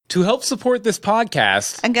To help support this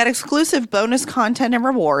podcast and get exclusive bonus content and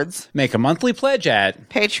rewards, make a monthly pledge at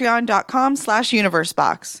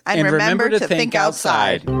patreon.com/universebox. And remember to think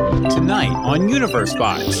outside. Tonight on Universe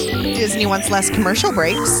Box. Disney wants less commercial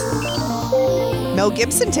breaks. Mel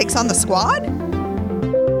Gibson takes on the Squad.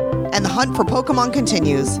 And the hunt for Pokemon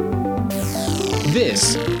continues.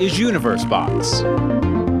 This is Universe Box.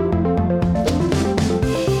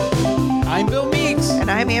 I'm Bill Meeks.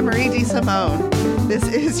 And I'm Anne-Marie DeSimone. This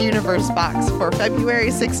is Universe Box for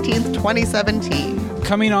February 16th, 2017.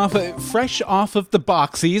 Coming fresh off of the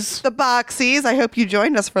Boxies. The Boxies. I hope you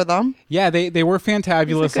joined us for them. Yeah, they were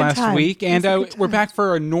fantabulous last week. And we're back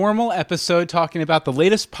for a normal episode talking about the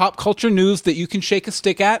latest pop culture news that you can shake a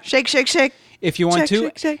stick at. Shake, shake, shake. If you want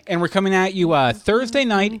to. Shake. And we're coming at you Thursday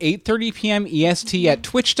night, 8:30 p.m. EST at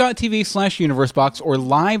twitch.tv/universebox or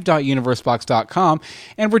live.universebox.com.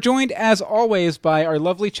 And we're joined, as always, by our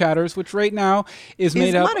lovely chatters, which right now is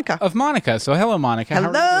made up of Monica. So hello, Monica.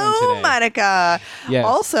 Hello, how are you doing today? Monica. Yes.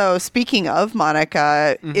 Also, speaking of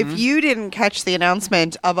Monica, if you didn't catch the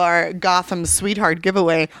announcement of our Gotham Sweetheart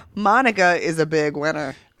giveaway, Monica is a big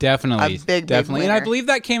winner. Definitely. A big definitely. winner. And I believe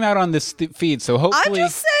that came out on this feed, so hopefully... I'm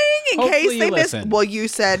just saying, in case they missed... listen. Well, you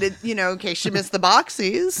said, in case you missed the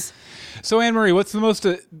Boxies. So, Anne-Marie, what's the most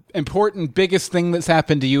important, biggest thing that's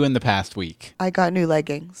happened to you in the past week? I got new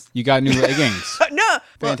leggings. You got new leggings. No.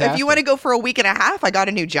 Well, if you want to go for a week and a half, I got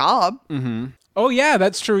a new job. Mm-hmm. Oh, yeah,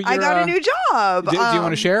 that's true. I got a new job. Do you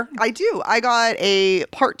want to share? I do. I got a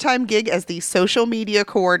part-time gig as the social media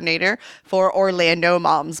coordinator for Orlando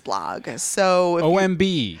Mom's blog. So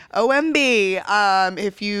OMB. OMB.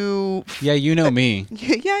 If you... Yeah, you know me.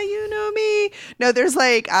 Yeah, you know me. No, there's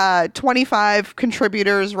 25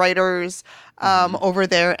 contributors, writers over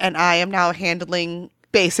there, and I am now handling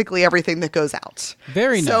basically everything that goes out.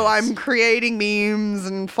 Very nice. So I'm creating memes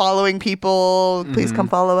and following people. Please come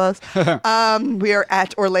follow us. We are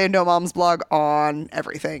at Orlando Mom's blog on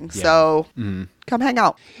everything. Yeah. So come hang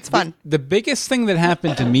out. It's fun. The biggest thing that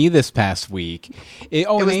happened to me this past week...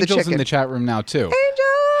 and Angel's in the chat room now, too. Angel!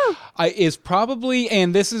 Is probably,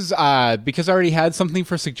 and this is because I already had something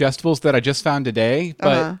for Suggestibles that I just found today,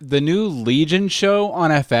 but the new Legion show on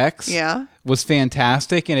FX was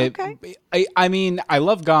fantastic. And I mean, I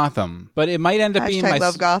love Gotham, but it might end up being my...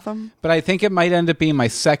 love Gotham. But I think it might end up being my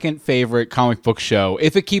second favorite comic book show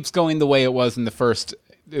if it keeps going the way it was in the first...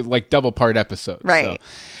 double part episode. Right.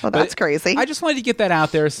 So, well, that's crazy. I just wanted to get that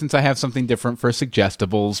out there since I have something different for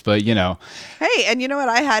Suggestibles, but Hey, and you know what?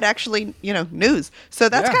 I had actually, news. So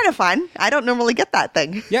that's kind of fun. I don't normally get that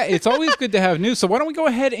thing. Yeah, it's always good to have news. So why don't we go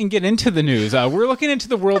ahead and get into the news? We're looking into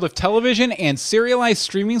the world of television and serialized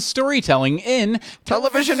streaming storytelling in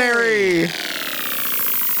Televisionary.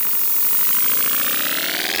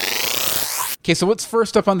 Okay, so what's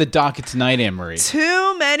first up on the docket tonight, Anne-Marie?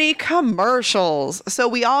 Too many commercials. So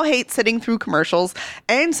we all hate sitting through commercials,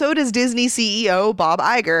 and so does Disney CEO Bob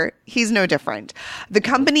Iger. He's no different. The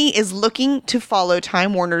company is looking to follow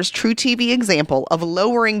Time Warner's True TV example of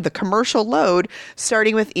lowering the commercial load,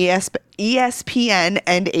 starting with ESPN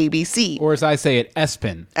and ABC. Or as I say it,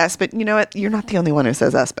 ESPN. ESPN. You know what? You're not the only one who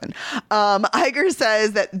says ESPN. Iger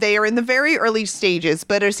says that they are in the very early stages,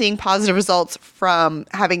 but are seeing positive results from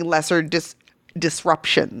having lesser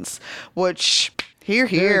disruptions, which...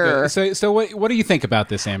 Here. So what do you think about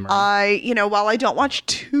this, Anne-Marie? While I don't watch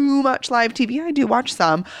too much live TV, I do watch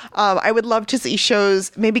some. I would love to see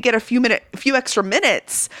shows maybe get a few extra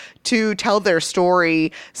minutes to tell their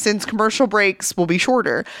story, since commercial breaks will be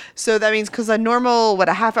shorter. So that means, because a normal,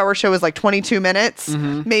 a half-hour show is 22 minutes,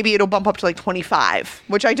 maybe it'll bump up to 25,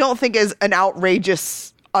 which I don't think is an outrageous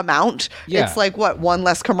amount. Yeah. It's one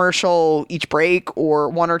less commercial each break, or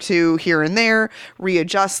one or two here and there,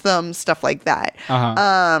 readjust them, stuff like that.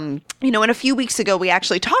 And a few weeks ago we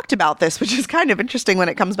actually talked about this, which is kind of interesting when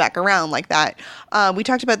it comes back around like that. We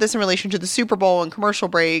talked about this in relation to the Super Bowl and commercial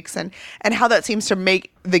breaks, and how that seems to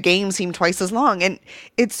make the game seem twice as long. And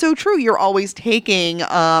it's so true. You're always taking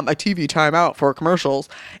a TV timeout for commercials,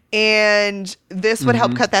 and this would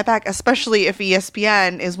help cut that back, especially if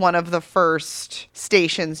ESPN is one of the first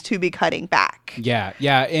stations to be cutting back. Yeah,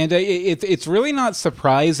 and it's really not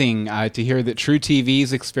surprising to hear that True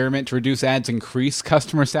TV's experiment to reduce ads increase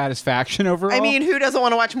customer satisfaction. satisfaction overall. I mean, who doesn't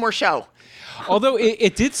want to watch more show? Although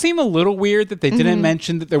it did seem a little weird that they didn't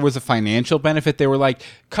mention that there was a financial benefit. They were like,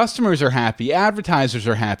 customers are happy, advertisers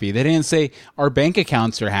are happy. They didn't say our bank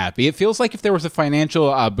accounts are happy. It feels like if there was a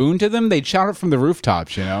financial boon to them, they'd shout it from the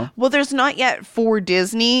rooftops, you know? Well, there's not yet for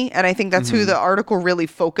Disney, and I think that's who the article really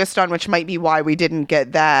focused on, which might be why we didn't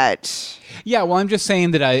get that. Yeah, well, I'm just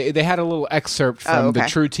saying that they had a little excerpt from the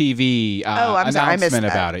True TV announcement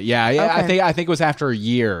about it. Yeah, okay. I think it was after a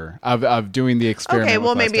year of doing the experiment. Okay,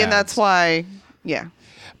 well, maybe, and that's why. Yeah,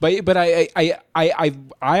 but I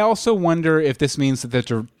also wonder if this means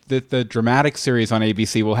that the dramatic series on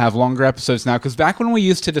ABC will have longer episodes now, because back when we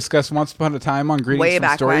used to discuss Once Upon a Time on Greetings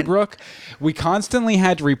from Storybrooke, we constantly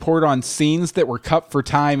had to report on scenes that were cut for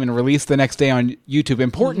time and released the next day on YouTube.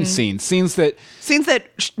 Important scenes that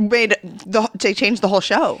made they changed the whole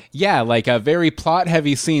show. Yeah, like very plot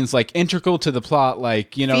heavy scenes, like integral to the plot,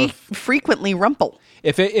 like frequently Rumple.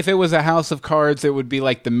 If it was a House of Cards, it would be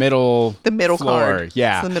like the middle floor. Card.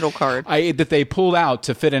 Yeah, it's the middle card that they pulled out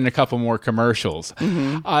to fit in a couple more commercials.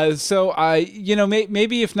 So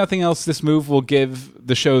maybe if nothing else, this move will give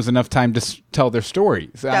the shows enough time to tell their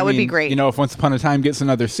stories. That would be great. You know, if Once Upon a Time gets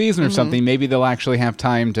another season or something, maybe they'll actually have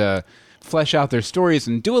time to flesh out their stories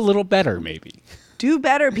and do a little better. Maybe. Do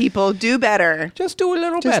better, people. Do better. Just do a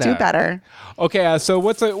little better. Just do better. Okay, so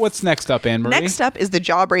what's next up, Anne-Marie? Next up is the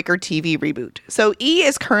Jawbreaker TV reboot. So E!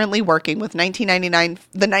 is currently working with the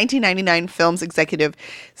 1999 film's executive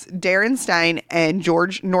Darren Stein and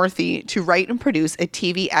George Northey to write and produce a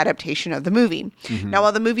TV adaptation of the movie. Now,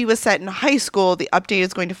 while the movie was set in high school, the update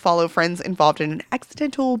is going to follow friends involved in an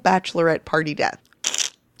accidental bachelorette party death.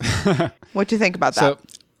 What do you think about that?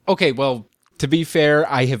 Okay, well, to be fair,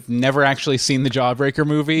 I have never actually seen the Jawbreaker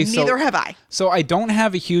movie. Neither have I. So I don't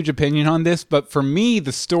have a huge opinion on this, but for me,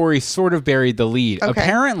 the story sort of buried the lead. Okay.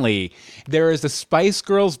 Apparently, there is a Spice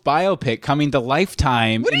Girls biopic coming to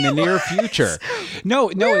Lifetime in the near future.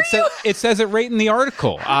 No, it says it right in the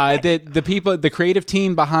article. That the creative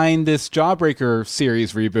team behind this Jawbreaker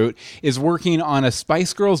series reboot is working on a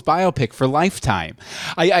Spice Girls biopic for Lifetime.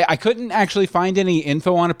 I couldn't actually find any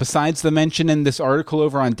info on it besides the mention in this article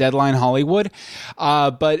over on Deadline Hollywood.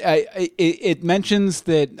 But it mentions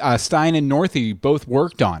that Stein and Northey both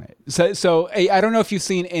worked on it. So I don't know if you've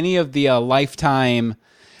seen any of the Lifetime,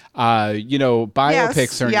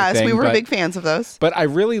 biopics or anything. Yes, we were big fans of those. But I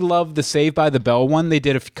really love the Saved by the Bell one they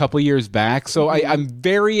did a couple years back. So I'm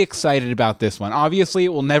very excited about this one. Obviously, it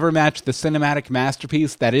will never match the cinematic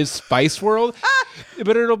masterpiece that is Spice World,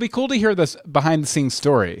 but it'll be cool to hear this behind-the-scenes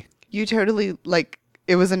story. You totally,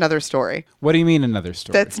 it was another story. What do you mean another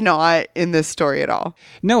story? That's not in this story at all.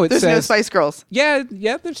 No, there's no Spice Girls. Yeah,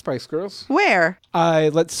 there's Spice Girls. Where?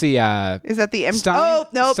 Let's see. Is that the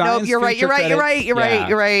nope. You're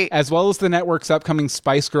right. As well as the network's upcoming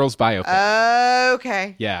Spice Girls biopic.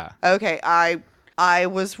 Okay. Yeah. Okay. I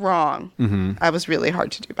was wrong. I was really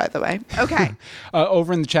hard to do, by the way. Okay.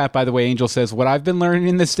 Over in the chat, by the way, Angel says, what I've been learning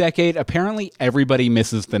in this decade, apparently everybody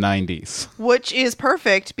misses the 90s. Which is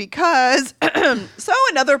perfect because so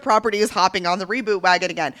another property is hopping on the reboot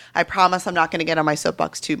wagon again. I promise I'm not going to get on my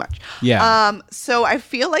soapbox too much. Yeah. So I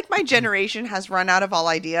feel like my generation has run out of all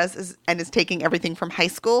ideas and is taking everything from high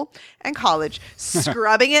school and college,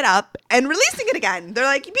 scrubbing it up and releasing it again. They're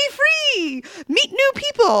like, be free, meet new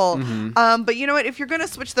people. But you know what? If you're going to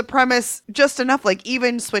switch the premise just enough, like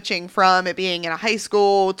even switching from it being in a high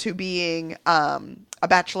school to being a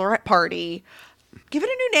bachelorette party, give it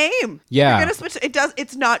a new name. Yeah. You're going to switch.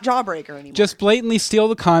 It's not Jawbreaker anymore. Just blatantly steal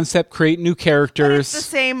the concept, create new characters. But it's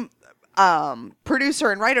the same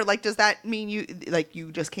producer and writer. Does that mean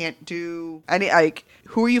you just can't do any,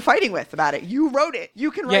 who are you fighting with about it? You wrote it.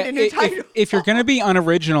 You can write a new title. If you're going to be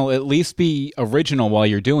unoriginal, at least be original while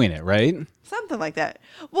you're doing it, right? Something like that.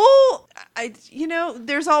 Well,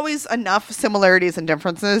 there's always enough similarities and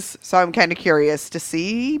differences, so I'm kind of curious to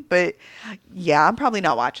see. But yeah, I'm probably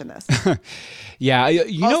not watching this. Yeah,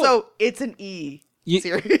 it's an E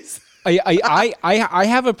series. I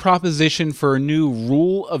have a proposition for a new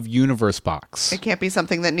Rule of Universe box. It can't be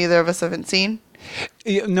something that neither of us haven't seen.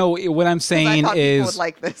 No, what I'm saying is, people would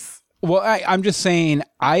like this. Well, I'm just saying,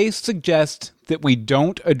 I suggest that we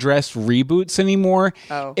don't address reboots anymore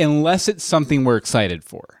unless it's something we're excited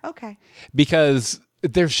for. Okay. Because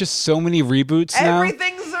there's just so many reboots now.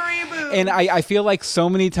 Everything's a reboot. And I feel like so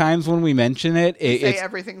many times when we mention it, it's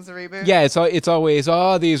everything's a reboot. Yeah, it's always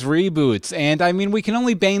these reboots. And I mean, we can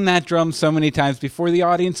only bang that drum so many times before the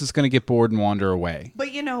audience is going to get bored and wander away.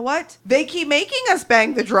 But you know what? They keep making us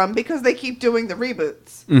bang the drum because they keep doing the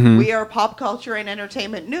reboots. We are pop culture and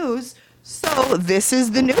entertainment news. So this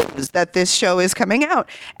is the news that this show is coming out.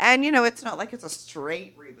 And, it's not like it's a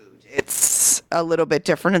straight reboot. It's a little bit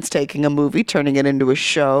different. It's taking a movie, turning it into a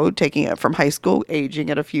show, taking it from high school, aging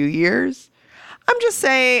it a few years. I'm just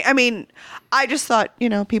saying, I just thought,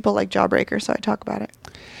 people like Jawbreaker, so I talk about it.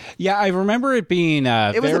 Yeah, I remember it being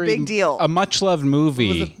it was a big deal. A much-loved movie.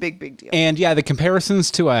 It was a big deal. And yeah, the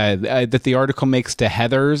comparisons to that the article makes to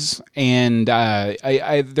Heathers, and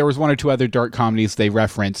there was one or two other dark comedies they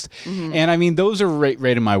referenced. Mm-hmm. And those are right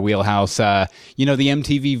in my wheelhouse. The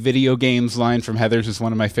MTV video games line from Heathers is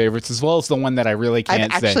one of my favorites, as well as the one that I really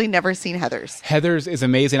can't say. I've actually never seen Heathers. Heathers is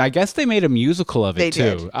amazing. I guess they made a musical of it,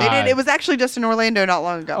 too. They did. It was actually just in Orlando not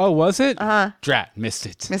long ago. Oh, was it? Uh-huh. Drat, missed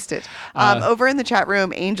it. Over in the chat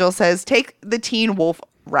room, Angel says, take the Teen Wolf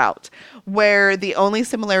route, where the only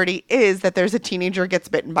similarity is that there's a teenager gets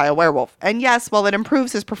bitten by a werewolf. And yes, while it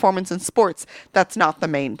improves his performance in sports, that's not the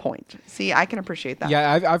main point. See, I can appreciate that.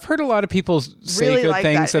 Yeah, I've heard a lot of people say really good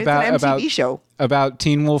things about MTV show. About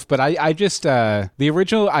Teen Wolf, but I just the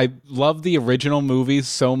original. I love the original movies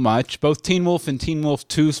so much. Both Teen Wolf and Teen Wolf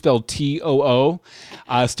 2, spelled Too,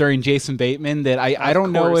 starring Jason Bateman. That I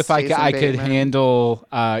don't know if I could handle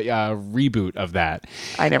a reboot of that.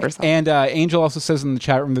 I never saw. And Angel also says in the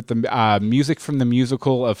chat room that the music from the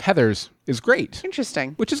musical of Heathers is great.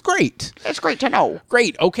 Interesting. Which is great. It's great to know.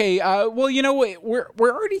 Great. Okay. Well, we're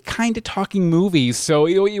already kind of talking movies, so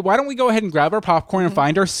why don't we go ahead and grab our popcorn and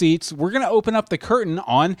find our seats? We're going to open up the curtain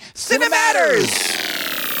on Cinematters.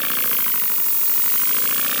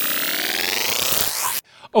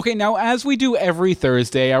 Okay, now as we do every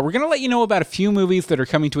Thursday, we're going to let you know about a few movies that are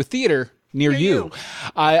coming to a theater near you.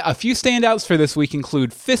 A few standouts for this week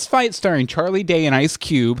include Fist Fight starring Charlie Day and Ice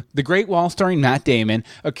Cube, The Great Wall starring Matt Damon,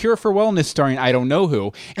 A Cure for Wellness starring I Don't Know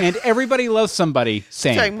Who, and Everybody Loves Somebody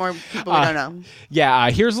starring more people we don't know. Yeah,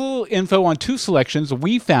 here's a little info on two selections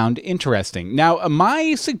we found interesting. Now,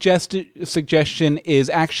 my suggestion is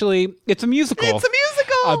actually, it's a musical. It's a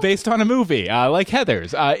musical! Based on a movie, like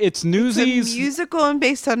Heathers. It's Newsies. It's a musical and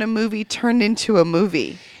based on a movie turned into a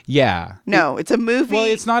movie. Yeah. No, it's a movie. Well,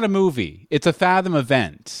 it's not a movie. It's a Fathom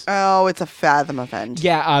event. Oh, it's a Fathom event.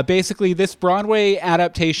 Yeah, basically this Broadway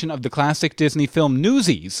adaptation of the classic Disney film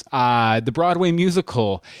Newsies, the Broadway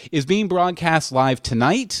musical, is being broadcast live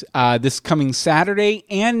tonight, this coming Saturday,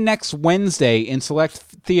 and next Wednesday in select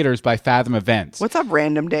theaters by Fathom Events. What's up,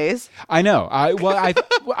 random days? I know.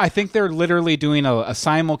 I think they're literally doing a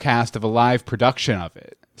simulcast of a live production of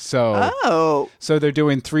it. So they're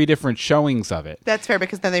doing 3 different showings of it. That's fair,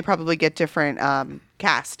 because then they probably get different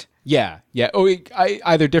cast. Yeah. Oh,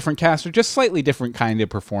 either different cast or just slightly different kind of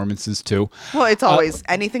performances too. Well, it's always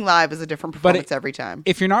anything live is a different performance every time.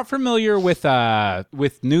 If you're not familiar with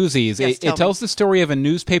Newsies, it tells the story of a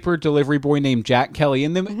newspaper delivery boy named Jack Kelly.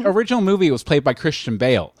 In the original movie, it was played by Christian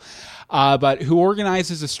Bale. But who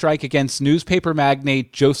organizes a strike against newspaper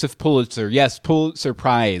magnate Joseph Pulitzer. Yes, Pulitzer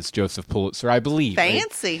Prize, Joseph Pulitzer, I believe.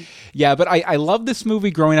 Fancy. Right? Yeah, but I love this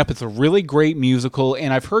movie growing up. It's a really great musical,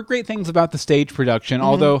 and I've heard great things about the stage production,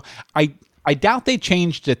 although I doubt they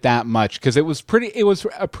changed it that much, because it was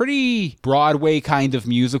a pretty Broadway kind of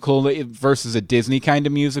musical versus a Disney kind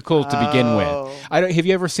of musical to begin with. Have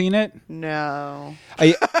you ever seen it? No.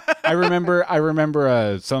 I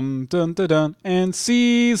remember some dun dun dun and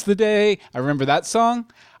seize the day. I remember that song.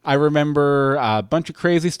 I remember a bunch of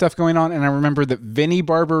crazy stuff going on, and I remember that Vinnie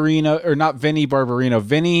Doogie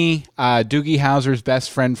Howser's best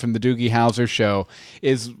friend from the Doogie Howser show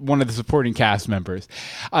is one of the supporting cast members.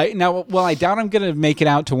 Now, while I doubt I'm going to make it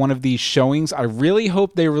out to one of these showings, I really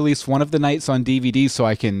hope they release one of the nights on DVD so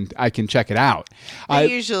I can check it out. They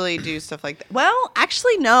usually do stuff like that. Well,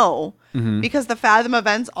 actually, no, because the Fathom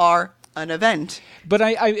events are an event. But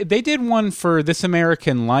they did one for This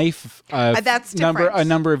American Life that's a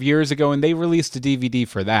number of years ago, and they released a DVD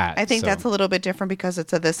for that. I think that's a little bit different because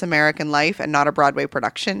it's a This American Life and not a Broadway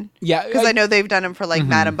production. Yeah. Because I know they've done them for like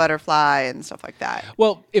Madame Butterfly and stuff like that.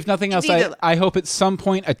 Well, if nothing else, I hope at some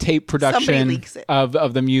point a tape production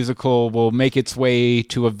of the musical will make its way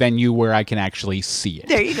to a venue where I can actually see it.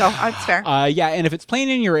 There you go. That's fair. Yeah, and if it's playing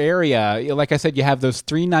in your area, like I said, you have those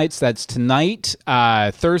 3 nights. That's tonight,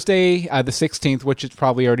 Thursday, the 16th, which is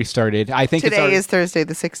probably already started. I think today is Thursday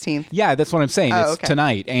the 16th. Yeah, that's what I'm saying. It's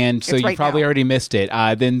tonight, and so you probably already missed it.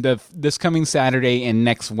 Then this coming Saturday and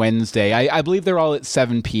next Wednesday, I believe they're all at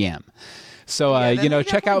 7 p.m. So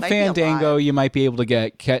check out Fandango. You might be able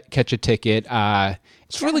to catch a ticket.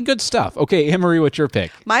 It's really good stuff. Okay, Emery, what's your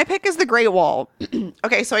pick? My pick is The Great Wall.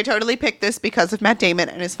 Okay, so I totally picked this because of Matt Damon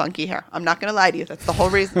and his funky hair. I'm not going to lie to you. That's the whole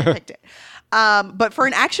reason I picked it. But for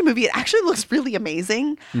an action movie, it actually looks really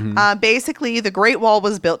amazing. Basically, the Great Wall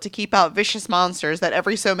was built to keep out vicious monsters that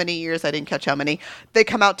every so many years, I didn't catch how many, they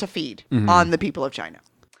come out to feed on the people of China.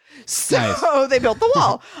 So they built the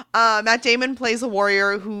wall. Matt Damon plays a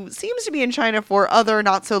warrior who seems to be in China for other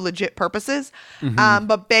not so legit purposes,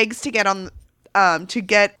 but begs to get on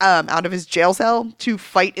out of his jail cell to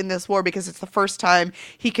fight in this war because it's the first time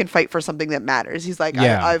he can fight for something that matters. He's like,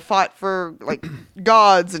 I've fought for like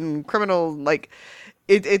gods and criminal, like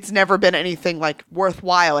it's never been anything like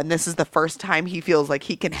worthwhile, and this is the first time he feels like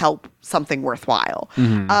he can help something worthwhile.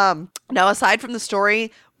 Now, aside from the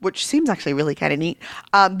story, which seems actually really kind of neat,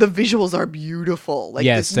 the visuals are beautiful. Like,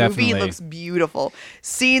 yes, this movie definitely looks beautiful.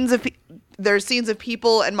 There's scenes of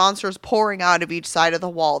people and monsters pouring out of each side of the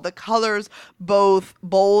wall. The colors, both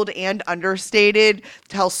bold and understated,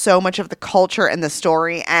 tell so much of the culture and the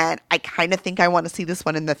story. And I kind of think I want to see this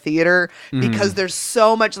one in the theater because there's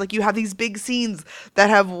so much, like, you have these big scenes that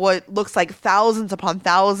have what looks like thousands upon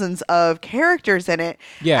thousands of characters in it.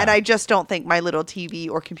 Yeah. And I just don't think my little TV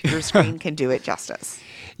or computer screen can do it justice.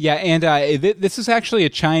 Yeah, and this is actually a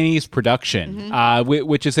Chinese production,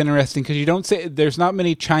 which is interesting because you don't say there's not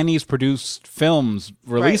many Chinese-produced films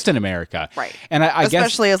released in America, right? And I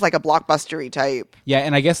especially guess, as like a blockbustery type. Yeah,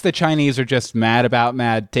 and I guess the Chinese are just mad about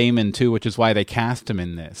Matt Damon too, which is why they cast him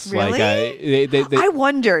in this. Really? Like, I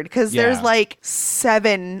wondered because there's like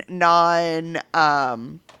 7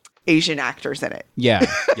 Asian actors in it. Yeah,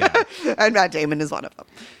 and Matt Damon is one of them.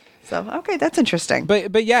 So, okay, that's interesting.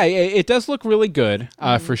 But yeah, it does look really good,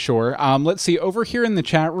 for sure. Let's see, over here in the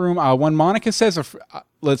chat room, when Monica says,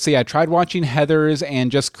 let's see, I tried watching Heathers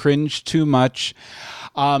and just cringed too much.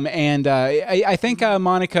 I think,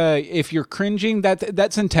 Monica, if you're cringing,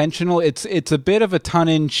 that's intentional. It's a bit of a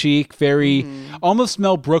tongue-in-cheek, very almost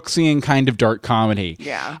Mel Brooksian kind of dark comedy.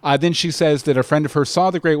 Yeah. Then she says that a friend of hers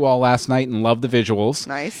saw The Great Wall last night and loved the visuals.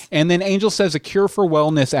 Nice. And then Angel says, A Cure for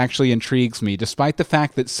Wellness actually intrigues me, despite the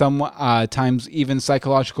fact that sometimes even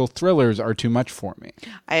psychological thrillers are too much for me.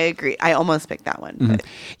 I agree. I almost picked that one. But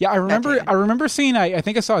yeah, I remember seeing, I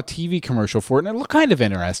think I saw a TV commercial for it, and it looked kind of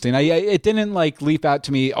interesting. It didn't like leap out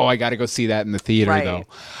to me, I got to go see that in the theater, though.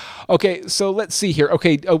 Okay, so let's see here.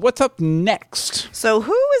 Okay, what's up next? So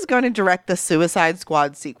who is going to direct the Suicide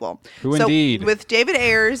Squad sequel? Indeed? With David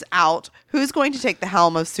Ayers out, who's going to take the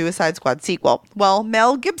helm of Suicide Squad sequel? Well,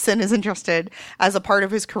 Mel Gibson is interested as a part of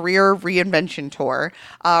his career reinvention tour.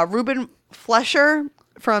 Ruben Fleischer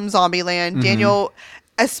from Zombieland, Daniel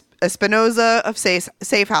Espinosa of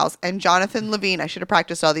Safe House, and Jonathan Levine, I should have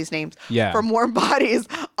practiced all these names, from Warm Bodies,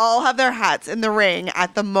 all have their hats in the ring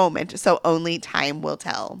at the moment, so only time will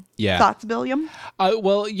tell. Yeah. Thoughts, William?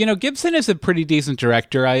 Well, Gibson is a pretty decent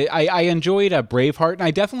director. I enjoyed Braveheart, and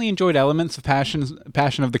I definitely enjoyed elements of Passion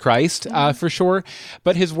of the Christ, for sure.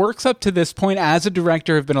 But his works up to this point as a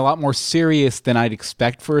director have been a lot more serious than I'd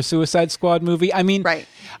expect for a Suicide Squad movie. I mean,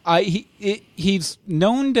 he's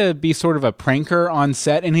known to be sort of a pranker on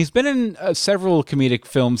set, and he's been in several comedic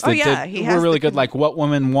films that were really good, like What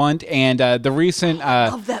Women Want, and the recent I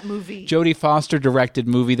love that movie. Jodie Foster directed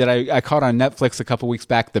movie that I caught on Netflix a couple weeks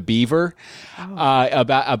back, The Beaver,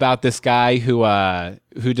 about this guy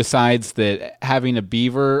who decides that having a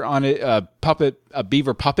beaver on it, a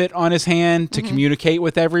beaver puppet on his hand to communicate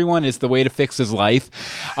with everyone is the way to fix his life,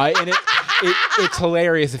 and it's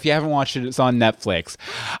hilarious. If you haven't watched it, it's on Netflix.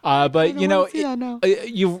 But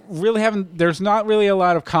you really haven't. There's not really a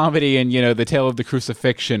lot of comedy in The Tale of the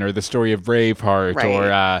Crucifixion or The Story of Braveheart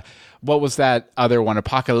or what was that other one,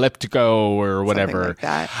 Apocalyptico or whatever. Something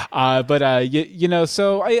like that.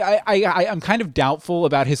 So I'm kind of doubtful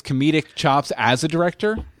about his comedic chops as a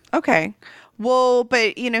director. Okay. Well,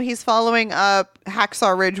 but, he's following up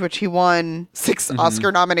Hacksaw Ridge, which he won 6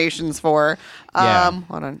 Oscar nominations for. Hold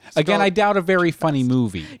on. Again, I doubt a very funny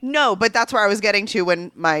movie. No, but that's where I was getting to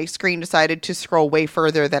when my screen decided to scroll way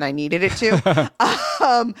further than I needed it to.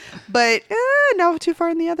 But no, too far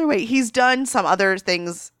in the other way. He's done some other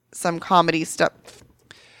things, some comedy stuff.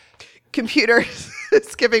 Computer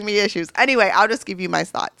is giving me issues. Anyway, I'll just give you my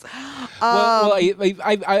thoughts.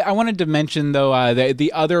 I wanted to mention, though,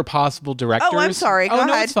 the other possible directors. Oh, I'm sorry. Go ahead.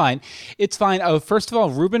 No, it's fine. It's fine. First of all,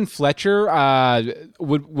 Ruben Fleischer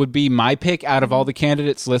would be my pick out of all the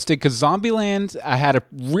candidates listed, because Zombieland had a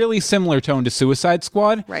really similar tone to Suicide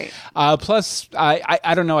Squad. Right. Plus,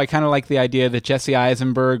 I don't know, I kind of like the idea that Jesse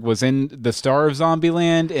Eisenberg was in the star of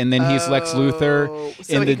Zombieland, and then he's Lex Luthor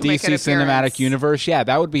in the DC Cinematic Universe. Yeah,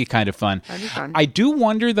 that would be kind of fun. That'd be fun. I do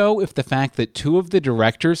wonder, though, if the fact that 2 of the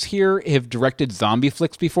directors here have directed zombie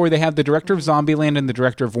flicks before. They have the director of Zombieland and the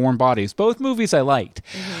director of Warm Bodies. Both movies I liked.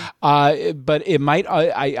 But it might.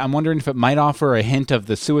 I'm wondering if it might offer a hint of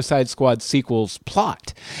the Suicide Squad sequel's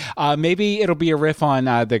plot. Maybe it'll be a riff on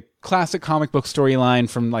the classic comic book storyline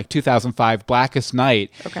from like 2005, Blackest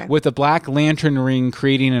Night, with the Black Lantern ring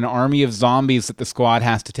creating an army of zombies that the squad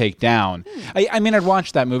has to take down. I mean, I'd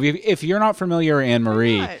watch that movie. If you're not familiar,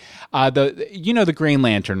 Anne-Marie, the Green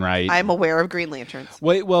Lantern, right? I'm aware of Green Lanterns.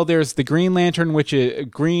 Well, there's the Green Lantern, which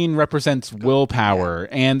green represents willpower,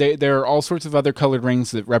 and there are all sorts of other colored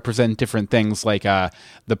rings that represent different things, like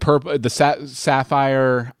the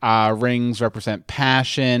sapphire rings represent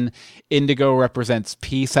passion, indigo represents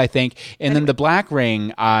peace, I think, and then the black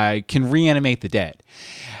ring can reanimate the dead.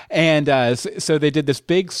 And so they did this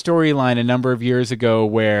big storyline a number of years ago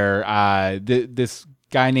where this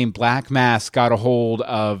guy named Black Mask got a hold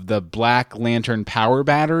of the Black Lantern power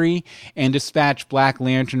battery and dispatched Black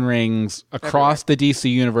Lantern rings across the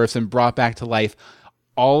DC universe and brought back to life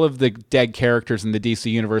all of the dead characters in the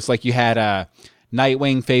DC universe. Like you had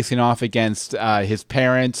Nightwing facing off against his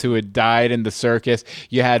parents who had died in the circus.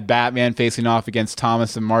 You had Batman facing off against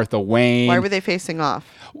Thomas and Martha Wayne. Why were they facing off?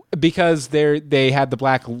 Because they had the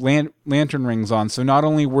Black Lantern rings on, so not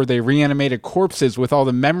only were they reanimated corpses with all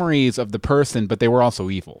the memories of the person, but they were also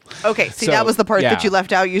evil. Okay, see, that was the part that you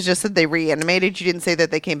left out. You just said they reanimated. You didn't say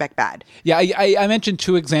that they came back bad. Yeah, I mentioned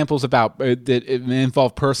two examples about that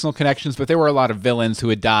involved personal connections, but there were a lot of villains who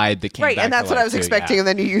had died that came back. Right, and that's what I was expecting, and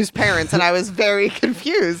then you used parents, and I was very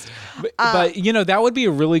confused. But that would be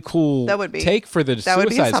a really cool take for the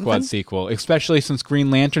Suicide Squad sequel, especially since Green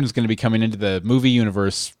Lantern is going to be coming into the movie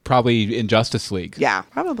universe probably in Justice League. Yeah,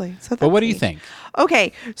 probably. So but what do you think?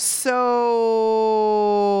 Okay, so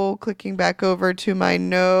clicking back over to my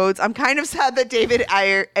notes, I'm kind of sad that David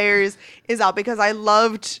Ayers is out because I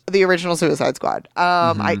loved the original Suicide Squad.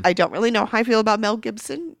 I don't really know how I feel about Mel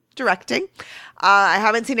Gibson directing. I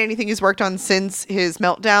haven't seen anything he's worked on since his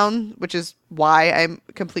Meltdown, which is why I'm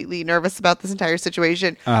completely nervous about this entire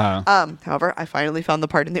situation. However, I finally found the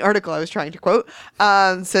part in the article I was trying to quote.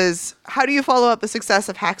 Says, how do you follow up the success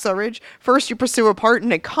of Hacksaw Ridge? First, you pursue a part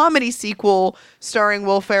in a comedy sequel starring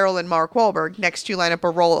Will Ferrell and Mark Wahlberg. Next, you line up a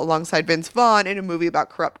role alongside Vince Vaughn in a movie about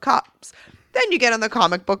corrupt cops. Then you get on the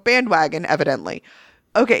comic book bandwagon, evidently.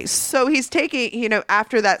 Okay, so he's taking,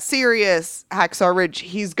 after that serious Hacksaw Ridge,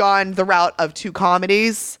 he's gone the route of two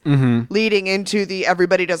comedies leading into the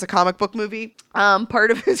everybody does a comic book movie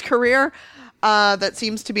part of his career that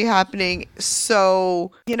seems to be happening.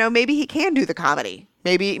 So, maybe he can do the comedy.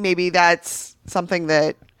 Maybe that's something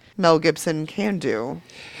that Mel Gibson can do.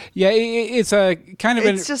 Yeah, it's a kind of...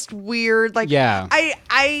 It's just weird. Like, yeah.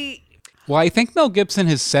 Well, I think Mel Gibson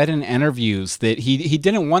has said in interviews that he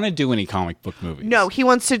didn't want to do any comic book movies. No, he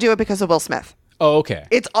wants to do it because of Will Smith. Oh, okay.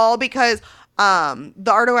 It's all because the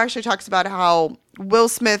article actually talks about how Will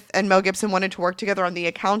Smith and Mel Gibson wanted to work together on The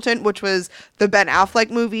Accountant, which was the Ben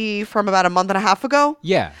Affleck movie from about a month and a half ago.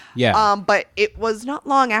 Yeah. But it was not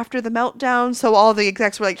long after the Meltdown, so all the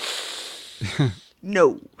execs were like,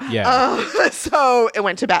 no. Yeah. So it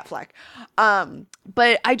went to Batfleck.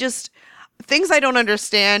 But things I don't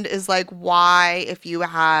understand is like why, if you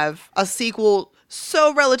have a sequel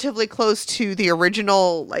so relatively close to the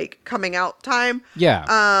original like coming out time,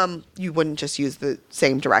 you wouldn't just use the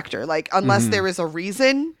same director, like unless there is a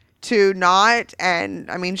reason to not. And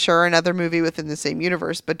I mean, sure, another movie within the same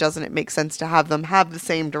universe, but doesn't it make sense to have them have the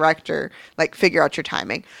same director? Like, figure out your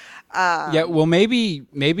timing. Well, maybe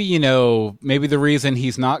the reason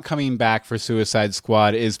he's not coming back for Suicide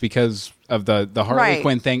Squad is because of the Harley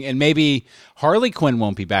Quinn thing, and maybe Harley Quinn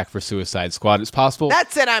won't be back for Suicide Squad. It's possible.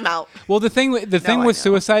 That's it. I'm out. Well, the thing with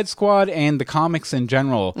Suicide Squad and the comics in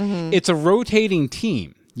general, it's a rotating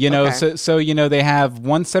team. So they have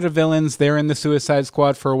one set of villains. They're in the Suicide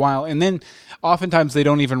Squad for a while, and then oftentimes they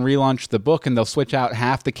don't even relaunch the book, and they'll switch out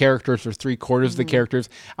half the characters or 3/4 of the characters.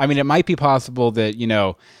 I mean, it might be possible that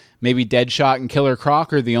maybe Deadshot and Killer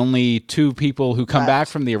Croc are the only two people who come back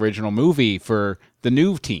from the original movie for the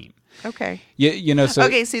new team. Okay.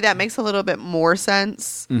 Okay, see, that makes a little bit more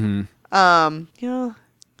sense. Yeah,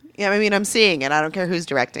 I mean, I'm seeing it. I don't care who's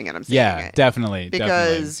directing it. I'm seeing it. Yeah, definitely.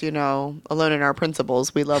 Because, Alone in Our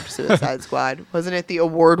Principles, we loved Suicide Squad. Wasn't it the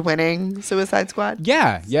award-winning Suicide Squad?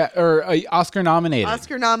 Yeah. Or Oscar-nominated.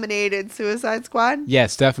 Oscar-nominated Suicide Squad?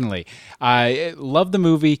 Yes, definitely. I love the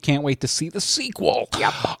movie. Can't wait to see the sequel.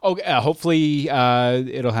 Yep. Hopefully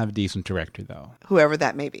it'll have a decent director, though. Whoever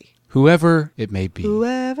that may be. Whoever it may be.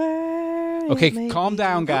 Okay, calm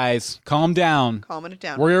down, guys. Calm down. Calming it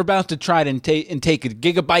down. We're about to try to take a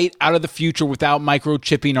gigabyte out of the future without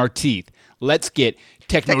microchipping our teeth. Let's get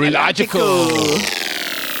technological.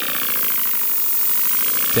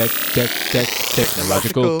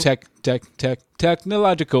 technological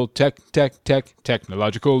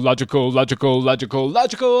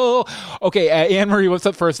logical. Okay, Anne-Marie, what's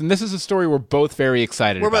up first? And this is a story we're both very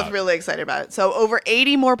excited about. We're both really excited about it. So over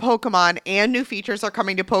 80 more Pokemon and new features are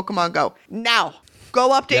coming to Pokemon Go. Now, go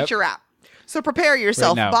update your app. So prepare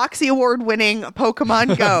yourself. Right Boxy Award-winning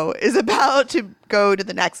Pokemon Go is about to go to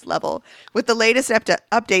the next level. With the latest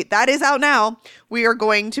update that is out now, we are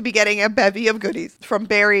going to be getting a bevy of goodies, from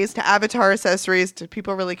berries to avatar accessories to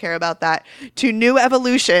people really care about that, to new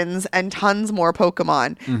evolutions and tons more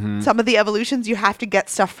Pokemon. Mm-hmm. Some of the evolutions, you have to get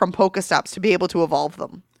stuff from Pokestops to be able to evolve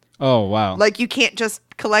them. Oh, wow. Like, you can't just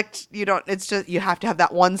collect, it's just, you have to have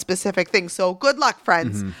that one specific thing. So good luck,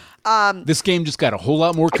 friends. Mm-hmm. This game just got a whole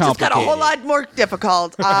lot more complicated. It just got a whole lot more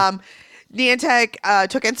difficult. Niantic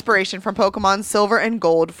took inspiration from Pokemon Silver and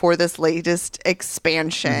Gold for this latest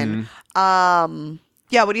expansion. Mm-hmm.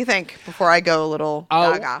 Yeah, what do you think before I go a little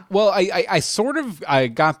gaga? Well, I sort of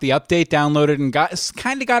got the update downloaded and got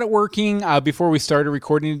it working before we started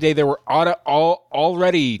recording today. There were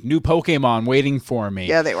already new Pokemon waiting for me.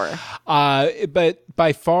 Yeah, they were. But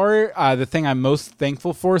by far, the thing I'm most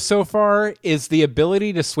thankful for so far is the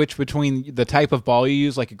ability to switch between the type of ball you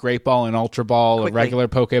use, like a Great Ball, an Ultra Ball, quickly. A regular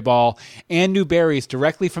Pokeball, and new berries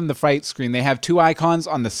directly from the fight screen. They have two icons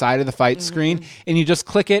on the side of the fight screen, and you just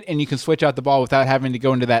click it, and you can switch out the ball without having to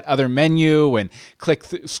go into that other menu and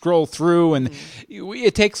scroll through. And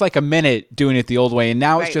it takes like a minute doing it the old way, and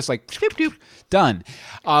now it's just like doop, doop, done.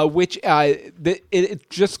 It's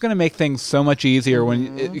just going to make things so much easier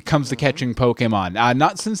when it comes to catching Pokemon.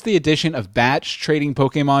 Not since the addition of batch trading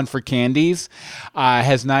Pokemon for candies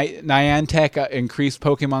has Niantic increased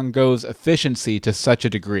Pokemon Go's efficiency to such a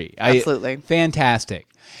degree. Absolutely. Fantastic.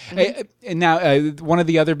 Mm-hmm. And now, one of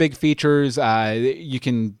the other big features, you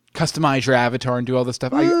can customize your avatar and do all this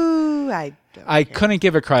stuff. I couldn't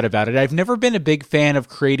give a crud about it. I've never been a big fan of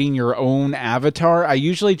creating your own avatar. I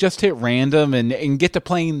usually just hit random and get to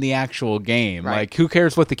playing the actual game. Right. Like, who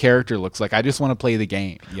cares what the character looks like? I just want to play the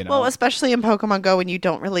game. You know? Well, especially in Pokemon Go when you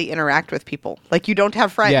don't really interact with people. Like, you don't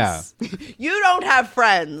have friends. Yeah. You don't have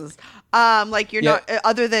friends. Like, you're not,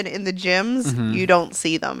 other than in the gyms, you don't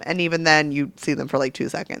see them. And even then, you see them for like 2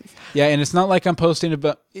 seconds. Yeah, and it's not like I'm posting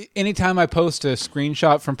about, anytime I post a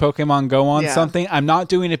screenshot from Pokemon Go on something, I'm not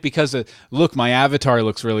doing it because of, look, my avatar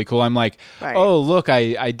looks really cool. I'm like, oh, look,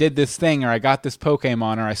 I did this thing, or I got this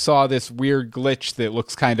Pokemon, or I saw this weird glitch that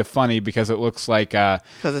looks kind of funny because it looks like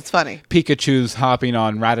because it's funny. Pikachu's hopping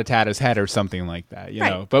on Rattata's head or something like that, you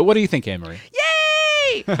know. But what do you think, Anne-Marie?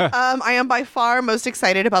 I am by far most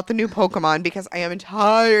excited about the new Pokemon because I am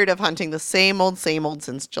tired of hunting the same old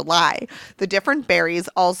since July. The different berries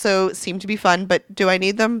also seem to be fun, but do I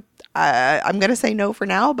need them? I'm going to say no for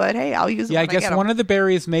now, but hey, I'll use them. Yeah, I guess one of the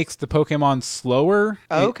berries makes the Pokemon slower.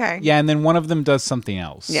 Okay. Yeah, and then one of them does something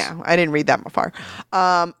else. Yeah, I didn't read that far.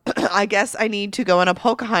 I guess I need to go on a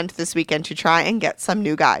Poke Hunt this weekend to try and get some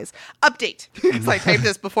new guys. Update. Because I typed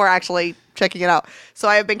this before actually checking it out. So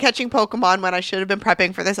I have been catching Pokemon when I should have been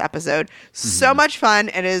prepping for this episode. So much fun,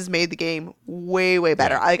 and it has made the game way, way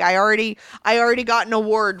better. Yeah. I already got an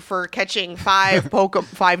award for catching 5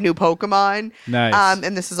 new Pokemon. Nice.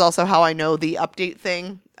 And this is also how I know the update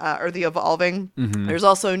thing. Or the evolving. There's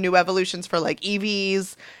also new evolutions for like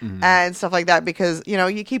EVs and stuff like that because,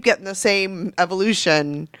 you keep getting the same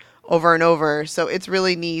evolution over and over. So it's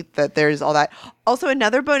really neat that there's all that. Also,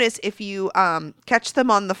 another bonus, if you catch them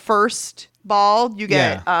on the first ball, you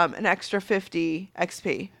get an extra 50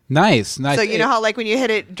 XP. Nice. So you know how like when you hit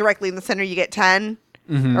it directly in the center, you get 10?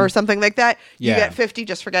 Or something like that, you get 50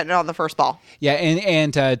 just for getting it on the first ball. Yeah,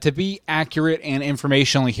 and to be accurate and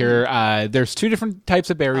informational here, there's 2 different types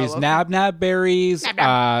of berries. Nab berries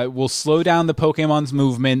will slow down the Pokemon's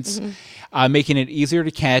movements, making it easier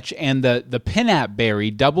to catch, and the Pinap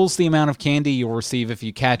berry doubles the amount of candy you'll receive if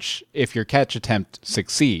your catch attempt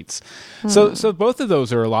succeeds. So both of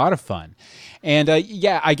those are a lot of fun. And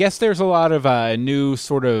I guess there's a lot of new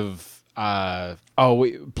sort of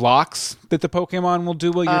blocks that the Pokemon will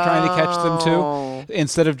do while you're trying to catch them too,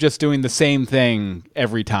 instead of just doing the same thing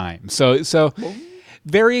every time. So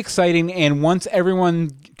very exciting. And once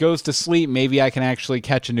everyone goes to sleep, maybe I can actually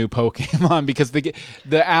catch a new Pokemon because the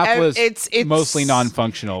app was it's mostly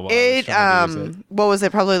non-functional. What was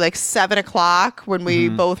it? Probably like 7:00 when we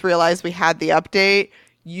both realized we had the update.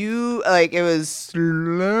 It was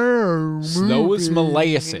slow as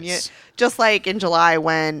molasses. Just like in July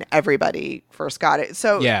when everybody first got it.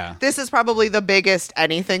 So this is probably the biggest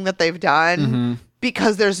anything that they've done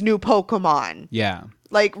because there's new Pokemon. Yeah.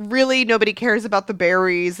 Like, really, nobody cares about the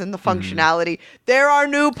berries and the functionality. There are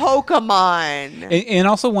new Pokemon. And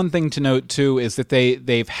also one thing to note, too, is that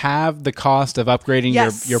they've halved the cost of upgrading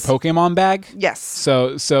your Pokemon bag. Yes.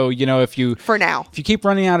 So you know, if you keep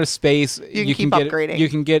running out of space, you can get upgrading. You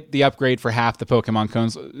can get the upgrade for half the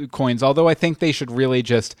Pokemon coins. Although I think they should really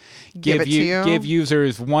just give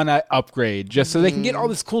users one upgrade just so they can get all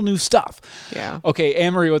this cool new stuff. Yeah. Okay,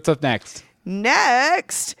 Anne-Marie, what's up next?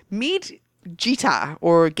 Next, meet Jita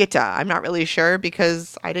or Gita. I'm not really sure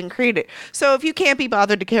because I didn't create it. So if you can't be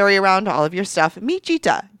bothered to carry around all of your stuff, meet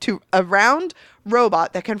Jita, a round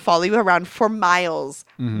robot that can follow you around for miles,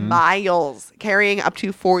 carrying up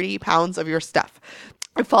to 40 pounds of your stuff.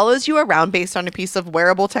 It follows you around based on a piece of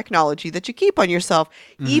wearable technology that you keep on yourself,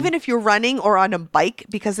 even if you're running or on a bike,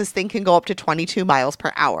 because this thing can go up to 22 miles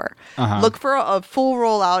per hour. Look for a full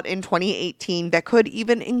rollout in 2018 that could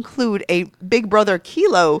even include a Big Brother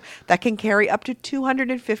Kilo that can carry up to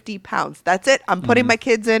 250 pounds. That's it. I'm putting my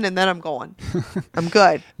kids in and then I'm going. I'm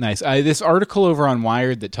good. Nice. This article over on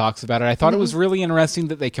Wired that talks about it, I thought it was really interesting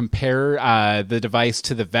that they compare the device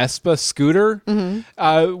to the Vespa scooter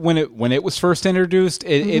when it was first introduced.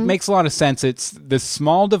 It makes a lot of sense. It's this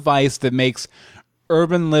small device that makes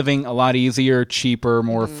urban living a lot easier, cheaper,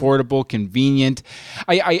 more affordable, convenient.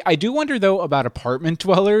 I do wonder, though, about apartment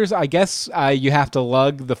dwellers. I guess you have to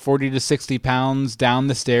lug the 40 to 60 pounds down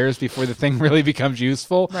the stairs before the thing really becomes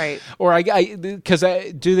useful. Right. Or I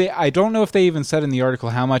don't know if they even said in the article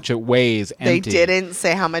how much it weighs empty. They didn't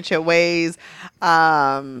say how much it weighs.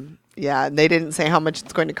 Yeah, they didn't say how much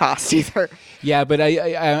it's going to cost either. Yeah, but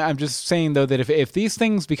I'm just saying, though, that if these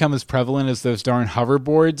things become as prevalent as those darn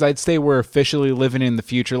hoverboards, I'd say we're officially living in the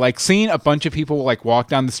future. Like, seeing a bunch of people, like, walk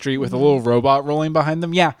down the street with a little robot rolling behind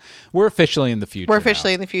them, yeah, we're officially in the future. We're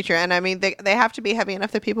officially in the future. And, I mean, they have to be heavy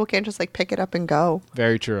enough that people can't just, like, pick it up and go.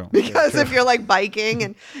 Very true. Because if you're, like, biking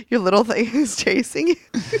and your little thing is chasing you.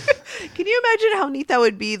 Can you imagine how neat that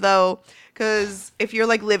would be, though? Because if you're,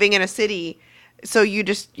 like, living in a city... So you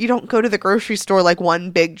don't go to the grocery store like one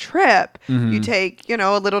big trip. You take,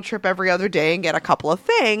 a little trip every other day and get a couple of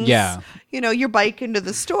things. Yeah. You bike into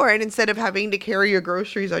the store, and instead of having to carry your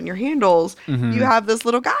groceries on your handles, you have this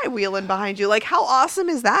little guy wheeling behind you. Like, how awesome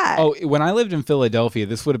is that? Oh, when I lived in Philadelphia,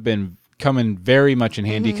 this would have been coming very much in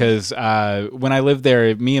handy because when I lived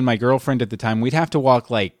there, me and my girlfriend at the time, we'd have to walk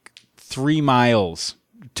like 3 miles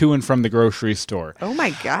to and from the grocery store. Oh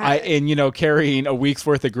my God. And carrying a week's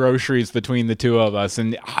worth of groceries between the two of us,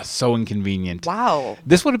 and so inconvenient. Wow.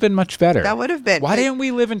 This would have been much better. That would have been. Why didn't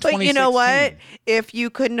we live in 2016? But you know what? If you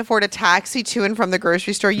couldn't afford a taxi to and from the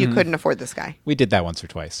grocery store, you couldn't afford this guy. We did that once or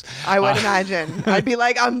twice. I would imagine. I'd be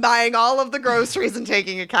like, I'm buying all of the groceries and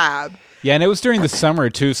taking a cab. Yeah, and it was during the summer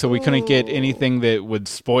too, so we couldn't get anything that would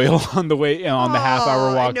spoil on the way on the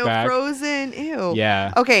half-hour walk back. Frozen. Ew.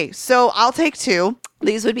 Yeah. Okay, so I'll take 2.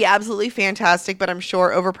 These would be absolutely fantastic, but I'm sure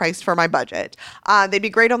overpriced for my budget. They'd be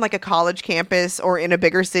great on like a college campus or in a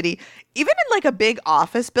bigger city, even in like a big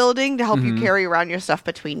office building to help you carry around your stuff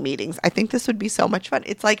between meetings. I think this would be so much fun.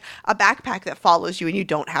 It's like a backpack that follows you and you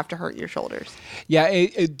don't have to hurt your shoulders. Yeah,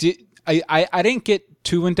 I didn't get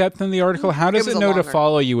too in depth in the article. How does it know to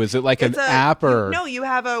follow you? Is it like an app or? No, you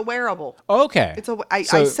have a wearable. Oh, okay. I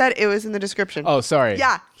said it was in the description. Oh, sorry.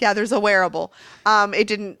 Yeah, there's a wearable.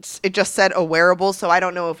 It just said a wearable, so I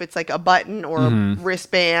don't know if it's like a button or a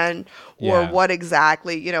wristband or what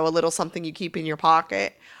exactly, a little something you keep in your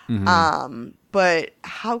pocket. But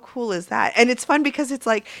how cool is that? And it's fun because it's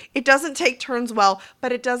like, it doesn't take turns well,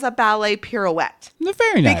 but it does a ballet pirouette.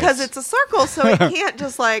 Very nice. Because it's a circle, so it can't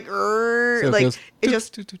just like, it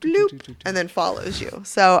just bloop and then follows you.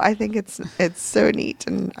 So I think it's so neat,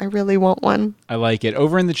 and I really want one. I like it.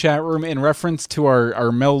 Over in the chat room, in reference to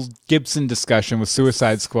our Mel Gibson discussion with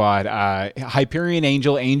Suicide Squad, Hyperion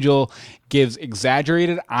Angel gives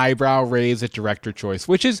exaggerated eyebrow raise at director choice,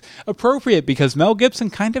 which is appropriate because Mel Gibson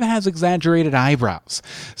kind of has exaggerated eyebrows.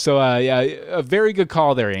 So, a very good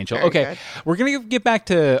call there, Angel. Very okay, good. We're going to get back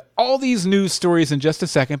to all these news stories in just a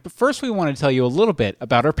second, but first we want to tell you a little bit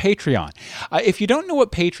about our Patreon. If you don't know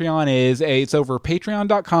what Patreon is, it's over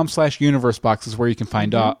patreon.com/universebox is where you can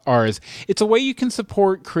find ours. It's a way you can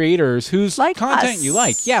support creators whose content you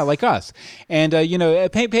like. Yeah, like us. And,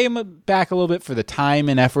 pay them back a little bit for the time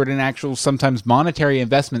and effort and actual sometimes monetary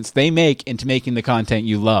investments they make into making the content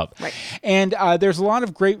you love. Right. And there's a lot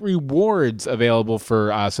of great rewards available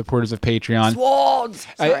for supporters of Patreon. Rewards!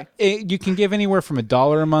 You can give anywhere from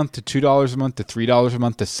 $1 a month to $2 a month to $3 a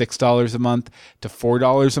month to $6 a month to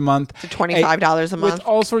 $4 a month to $25 a month. With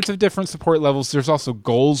all sorts of different support levels. There's also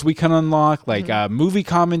goals we can unlock, like movie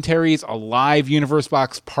commentaries, a live Universe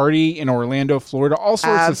Box party in Orlando, Florida, all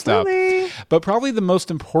sorts of stuff. But probably the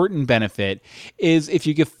most important benefit is if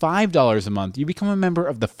you give $5 a month, you become a member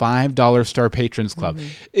of the $5 Star Patrons Club.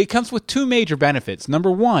 It comes with two major benefits.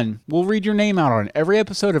 Number one, we'll read your name out on every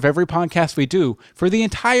episode of every podcast we do for the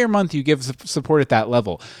entire month you give support at that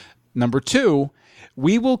level. Number two,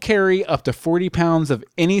 we will carry up to 40 pounds of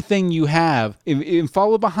anything you have and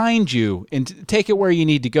follow behind you and take it where you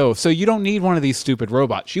need to go. So you don't need one of these stupid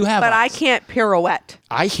robots. You have But us. I can't pirouette.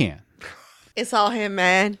 I can. It's all him,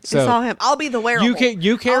 man. It's all him. I'll be the wearable.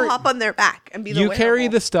 You carry. I'll hop on their back and be the wearable. You carry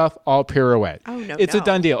the stuff, I'll pirouette. Oh, no, It's a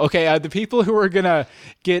done deal. Okay, the people who are going to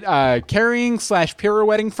get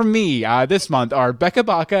carrying/pirouetting from me this month are Becca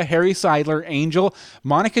Baca, Harry Seidler, Angel,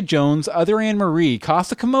 Monica Jones, Other Anne Marie,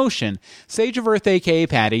 Costa Commotion, Sage of Earth, a.k.a.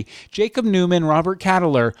 Patty, Jacob Newman, Robert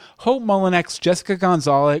Cattler, Hope Mullinex, Jessica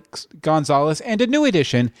Gonzalez, and a new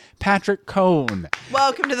addition, Patrick Cohn.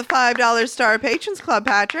 Welcome to the $5 Star Patrons Club,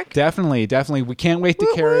 Patrick. Definitely. We can't wait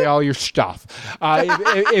to carry all your stuff.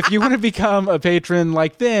 If you want to become a patron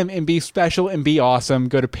like them and be special and be awesome,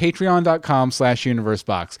 go to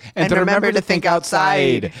patreon.com/universebox. And remember to think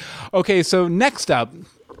outside. Okay, so next up,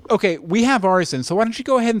 we have ours in, so why don't you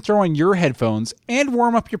go ahead and throw on your headphones and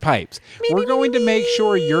warm up your pipes. We're going to make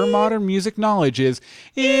sure your modern music knowledge is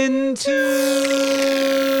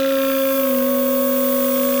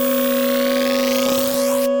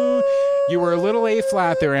You were a little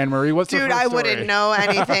A-flat there, Anne-Marie. What's the first story? Dude, I wouldn't know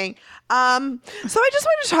anything. So I just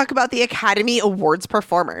wanted to talk about the Academy Awards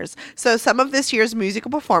performers. So some of this year's musical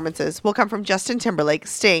performances will come from Justin Timberlake,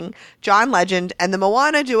 Sting, John Legend, and the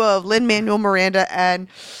Moana duo of Lin-Manuel Miranda and...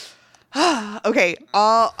 okay,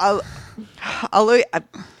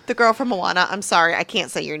 the girl from Moana. I'm sorry, I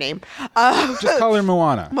can't say your name. Just call her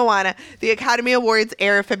Moana. Moana. The Academy Awards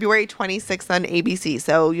air February 26th on ABC,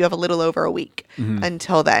 so you have a little over a week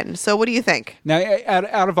until then. So what do you think? Now,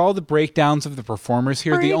 out of all the breakdowns of the performers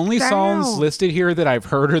here, the only songs listed here that I've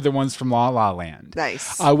heard are the ones from La La Land.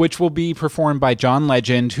 Nice. Which will be performed by John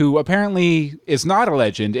Legend, who apparently is not a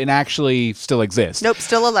legend and actually still exists. Nope,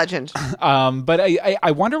 still a legend. But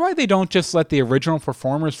I wonder why they don't just let the original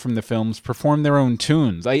performers from the films perform their own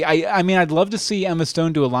tunes. I mean, I'd love to see Emma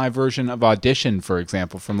Stone do a live version of Audition, for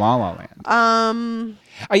example, from La La Land. I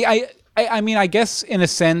mean, I guess in a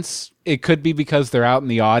sense it could be because they're out in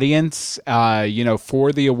the audience,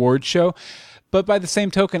 for the award show. But by the same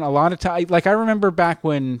token, a lot of time, like I remember back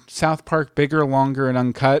when South Park Bigger, Longer, and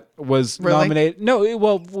Uncut was nominated. No,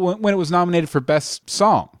 when it was nominated for Best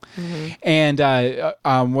Song. And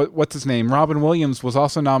what's his name? Robin Williams was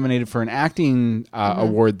also nominated for an acting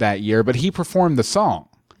award that year, but he performed the song.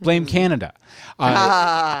 Blame Canada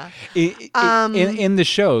in the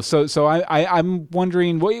show. So I'm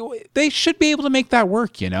wondering, they should be able to make that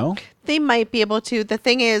work, They might be able to. The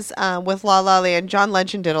thing is, with La La Land, John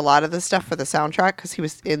Legend did a lot of the stuff for the soundtrack because he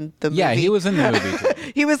was in the movie. Yeah, he was in the movie too.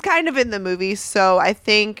 He was kind of in the movie, so I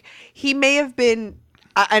think he may have been...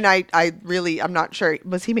 and I'm not sure.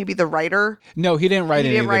 Was he maybe the writer? No, he didn't write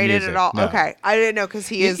any of the music. He didn't write it at all? No. Okay. I didn't know because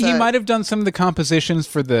he He might have done some of the compositions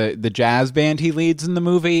for the jazz band he leads in the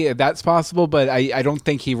movie. That's possible, but I don't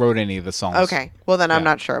think he wrote any of the songs. Okay. Well, then I'm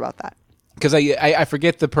not sure about that. Because I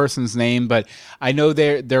forget the person's name, but I know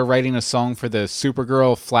they're writing a song for the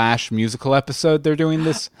Supergirl Flash musical episode they're doing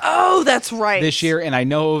this. Oh, that's right. This year, and I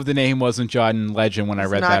know the name wasn't John Legend when I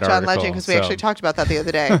read that article. Not John Legend, because we actually talked about that the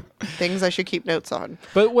other day. Things I should keep notes on.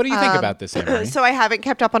 But what do you think about this, Anne-Marie? So I haven't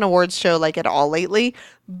kept up on awards show at all lately,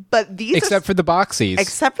 but except for the Boxies.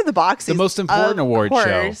 Except for the Boxies. The most important award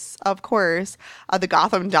show. Of course. The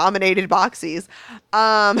Gotham-dominated Boxies.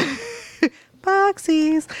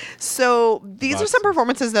 Boxies. So these are some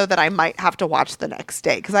performances though that I might have to watch the next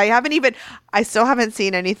day because I still haven't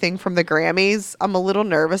seen anything from the Grammys. I'm a little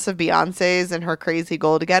nervous of Beyonce's and her crazy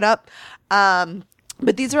gold getup.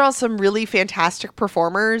 But these are all some really fantastic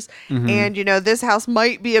performers. And, this house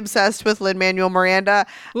might be obsessed with Lin-Manuel Miranda.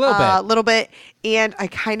 A little bit. And I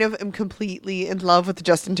kind of am completely in love with the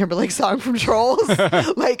Justin Timberlake song from Trolls.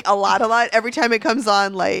 A lot. Every time it comes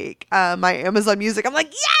on, my Amazon Music, I'm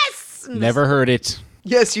like, yes! Never heard it.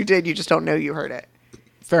 Yes, you did. You just don't know you heard it.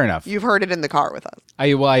 Fair enough. You've heard it in the car with us.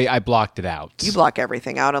 I blocked it out. You block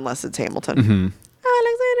everything out unless it's Hamilton.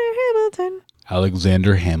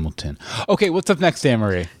 Alexander Hamilton. Okay, what's up next,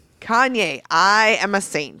 Anne-Marie? Kanye, I Am a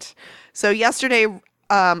Saint. So yesterday, a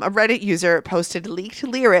Reddit user posted leaked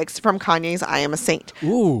lyrics from Kanye's I Am a Saint.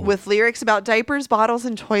 Ooh. With lyrics about diapers, bottles,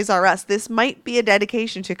 and Toys R Us. This might be a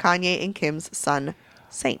dedication to Kanye and Kim's son,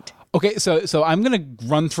 Saint. Okay, so I'm going to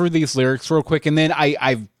run through these lyrics real quick, and then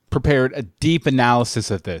I've prepared a deep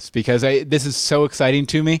analysis of this because this is so exciting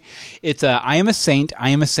to me. It's I am a saint, I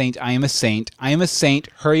am a saint, I am a saint, I am a saint.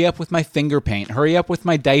 Hurry up with my finger paint. Hurry up with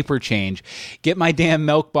my diaper change. Get my damn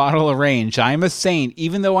milk bottle arranged. I am a saint,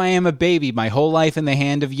 even though I am a baby, my whole life in the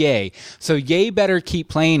hand of Ye. So Ye better keep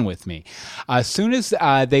playing with me. As soon as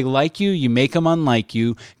they like you, you make them unlike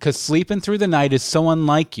you, because sleeping through the night is so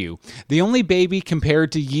unlike you. The only baby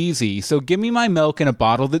compared to Yeezy, so give me my milk in a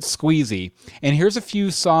bottle that's squeezy. And here's a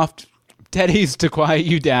few soft teddies to quiet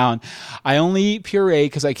you down. I only eat puree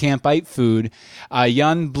because I can't bite food.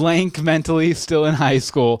 Young blank mentally still in high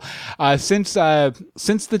school. Since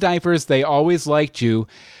the diapers, they always liked you.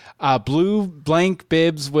 Blue blank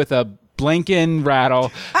bibs with a blankin'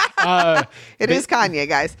 rattle. It is Kanye,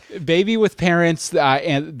 guys. Baby with parents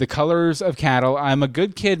and the colors of cattle. I'm a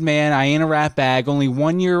good kid, man. I ain't a rat bag. Only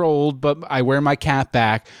 1 year old, but I wear my cap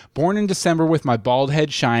back. Born in December with my bald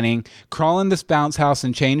head shining. Crawl in this bounce house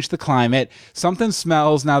and change the climate. Something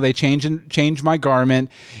smells. Now they change my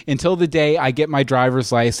garment. Until the day I get my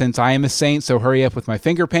driver's license. I am a saint, so hurry up with my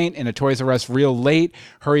finger paint. In a Toys R Us real late.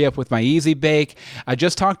 Hurry up with my easy bake. I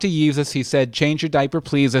just talked to Yeezus. He said, change your diaper,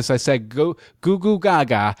 please. As I said, go goo goo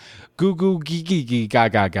gaga. Goo goo gee gee gee ga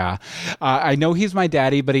ga ga. I know he's my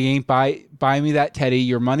daddy, but he ain't buy me that teddy.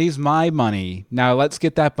 Your money's my money. Now let's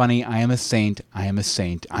get that bunny. I am a saint. I am a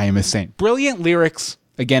saint. I am a saint. Brilliant lyrics.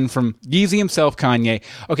 Again, from Yeezy himself, Kanye.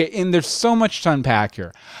 Okay, and there's so much to unpack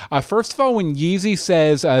here. First of all, when Yeezy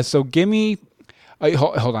says, so give me...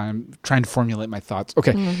 hold on, I'm trying to formulate my thoughts.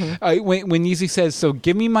 Okay. When Yeezy says, so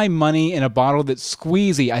give me my money in a bottle that's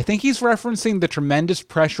squeezy, I think he's referencing the tremendous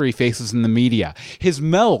pressure he faces in the media. His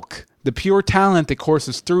milk, the pure talent that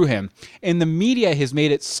courses through him, and the media has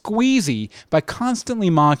made it squeezy by constantly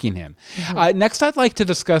mocking him. Next, I'd like to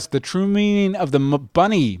discuss the true meaning of the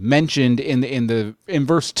bunny mentioned in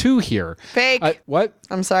verse 2 here. Fake. What?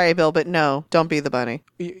 I'm sorry, Bill, but no, don't be the bunny.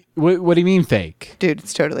 What do you mean fake? Dude,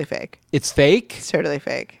 it's totally fake. It's fake? It's totally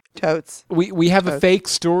fake. Totes. We have a fake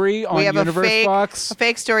story on Universe Box. A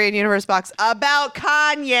fake story in Universe Box about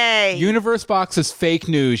Kanye. Universe Box is fake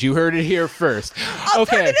news. You heard it here first.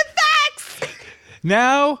 Alternative facts!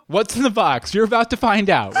 Now, what's in the box? You're about to find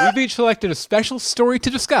out. We've each selected a special story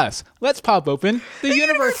to discuss. Let's pop open the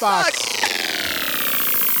Universe Box.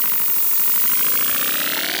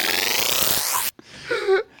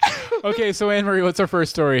 Okay, so Anne-Marie, what's our first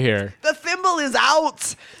story here? The thimble is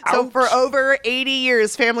out. So for over 80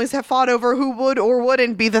 years, families have fought over who would or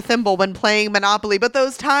wouldn't be the thimble when playing Monopoly, but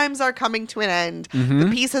those times are coming to an end. The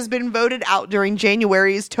piece has been voted out during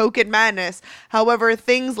January's Token Madness. However,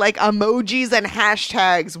 things like emojis and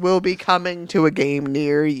hashtags will be coming to a game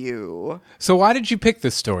near you. So why did you pick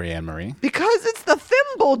this story, Anne-Marie? Because it's the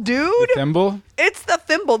thimble, dude. The thimble? It's the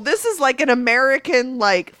thimble. This is like an American,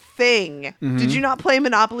 thing. Did you not play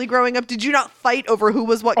Monopoly growing up? Did you not fight over who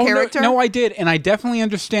was what character? No, I did, and I definitely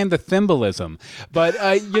understand the thimbleism. But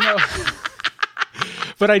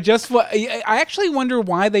but I actually wonder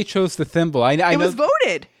why they chose the thimble. It was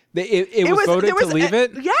voted. It was voted to leave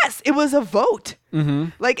it? Yes, it was a vote.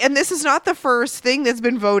 And this is not the first thing that's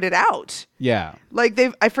been voted out. Yeah.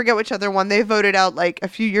 I forget which other one they voted out a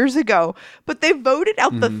few years ago, but they voted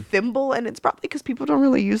out the thimble, and it's probably because people don't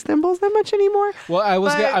really use thimbles that much anymore. Well, I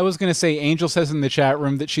was going to say, Angel says in the chat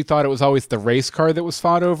room that she thought it was always the race car that was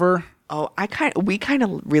fought over. Oh, we kind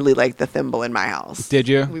of really liked the thimble in my house. Did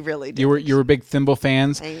you? We really did. You were big thimble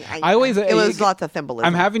fans. It was lots of thimbleism.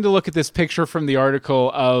 I'm having to look at this picture from the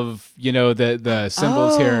article of the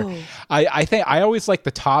symbols here. I think I always like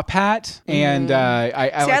the top hat, and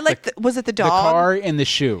was it the dog, the car, and the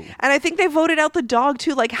shoe. And I think they voted out the dog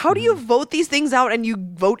too. How do you vote these things out and you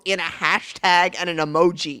vote in a hashtag and an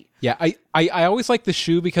emoji? Yeah, I always liked the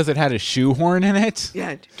shoe because it had a shoehorn in it.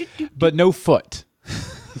 Yeah, but no foot.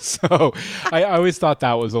 So I always thought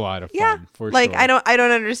that was a lot of fun. Yeah, for sure. I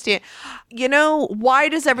don't understand. Why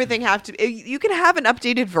does everything have to? You can have an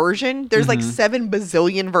updated version. There's 7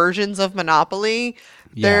 bazillion versions of Monopoly.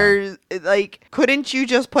 Yeah. There's couldn't you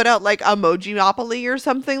just put out Emoji-monopoly or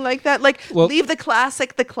something like that? Leave the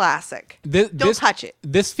classic the classic. Don't touch it.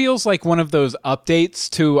 This feels like one of those updates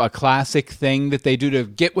to a classic thing that they do to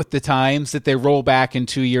get with the times, that they roll back in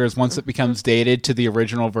 2 years once it becomes dated to the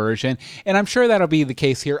original version. And I'm sure that'll be the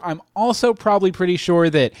case here. I'm also probably pretty sure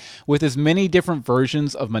that with as many different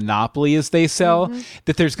versions of Monopoly as they sell,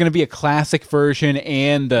 that there's going to be a classic version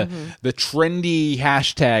and the trendy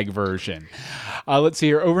hashtag version. Let's see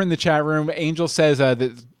here. Over in the chat room, Angel says that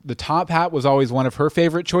The top hat was always one of her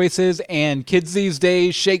favorite choices, and kids these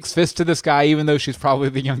days shakes fist to the sky, even though she's probably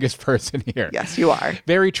the youngest person here. Yes, you are.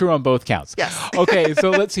 Very true on both counts. Yes. Okay, so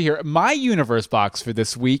let's see here. My universe box for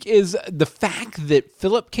this week is the fact that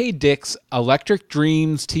Philip K. Dick's Electric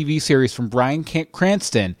Dreams TV series from Bryan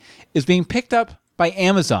Cranston is being picked up by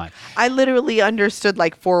Amazon. I literally understood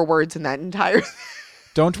like 4 words in that entire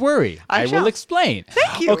Don't worry. I will explain.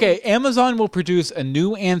 Thank you. Okay, Amazon will produce a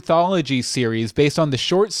new anthology series based on the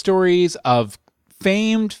short stories of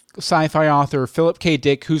famed sci-fi author Philip K.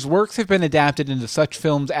 Dick, whose works have been adapted into such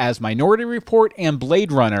films as Minority Report and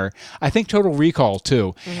Blade Runner, I think Total Recall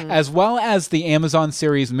too, as well as the Amazon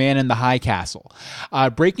series Man in the High Castle.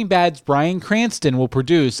 Breaking Bad's Bryan Cranston will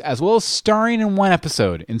produce, as well as starring in 1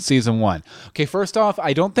 episode in season 1. Okay, first off,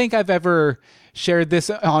 I don't think I've ever shared this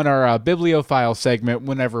on our bibliophile segment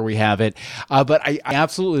whenever we have it, but I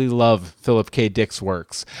absolutely love Philip K. Dick's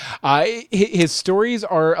works. His stories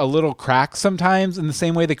are a little cracked sometimes in the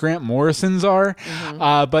same way that Grant Morrison's are,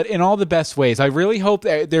 but in all the best ways. I really hope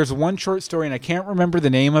that there's one short story, and I can't remember the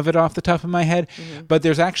name of it off the top of my head, but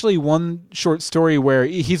there's actually one short story where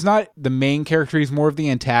he's not the main character, he's more of the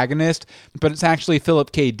antagonist, but it's actually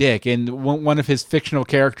Philip K. Dick, and one of his fictional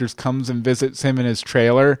characters comes and visits him in his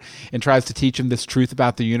trailer and tries to teach him this truth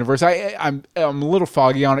about the universe. I'm a little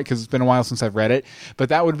foggy on it because it's been a while since I've read it, but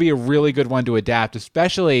that would be a really good one to adapt,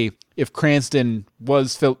 especially if Cranston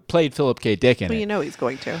played Philip K. Dick in it. Well, you know he's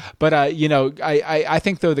going to. But, I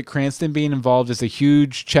think, though, that Cranston being involved is a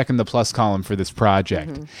huge check in the plus column for this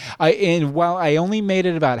project. And while I only made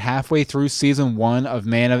it about halfway through season 1 of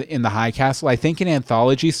Man in the High Castle, I think an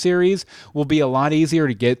anthology series will be a lot easier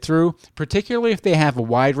to get through, particularly if they have a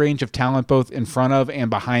wide range of talent both in front of and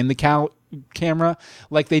behind the camera,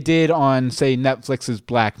 like they did on, say, Netflix's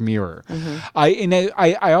Black Mirror.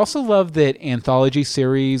 I also love that anthology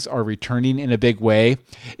series are returning in a big way.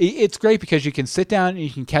 It's great because you can sit down and you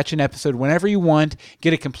can catch an episode whenever you want,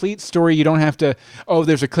 get a complete story. You don't have to,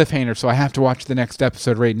 there's a cliffhanger, so I have to watch the next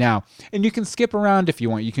episode right now. And you can skip around if you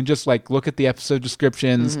want. You can just look at the episode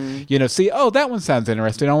descriptions, see, that one sounds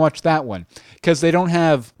interesting, I'll watch that one. Because they don't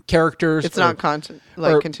have characters. It's not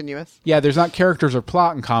continuous. Yeah, there's not characters or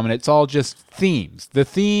plot in common. It's all just themes. The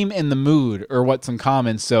theme and the mood are what's in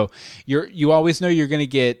common. So you always know you're going to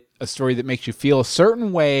get a story that makes you feel a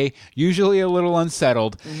certain way, usually a little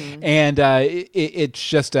unsettled, and it's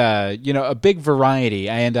just a big variety.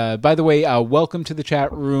 And by the way, welcome to the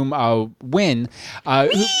chat room, Win.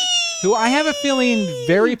 Who I have a feeling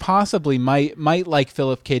very possibly might like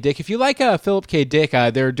Philip K. Dick. If you like Philip K. Dick,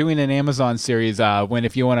 they're doing an Amazon series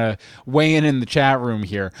if you want to weigh in the chat room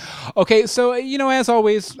here. Okay, so, as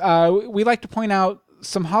always, we like to point out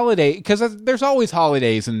some holiday, because there's always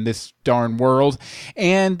holidays in this darn world,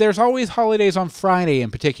 and there's always holidays on Friday in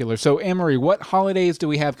particular. So, Anne-Marie, what holidays do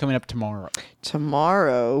we have coming up tomorrow?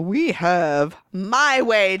 Tomorrow we have My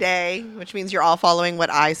Way Day, which means you're all following what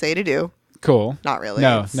I say to do. Cool. Not really.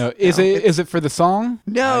 No. Is it for the song?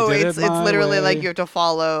 No, it's literally way. You have to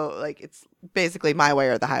follow, it's basically My Way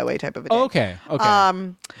or the Highway type of a day. Okay.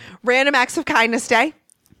 Random Acts of Kindness Day,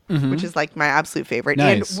 which is my absolute favorite.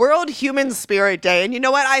 Nice. And World Human Spirit Day. And you know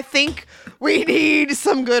what? I think we need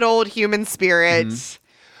some good old human spirits.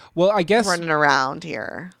 Well, I guess running around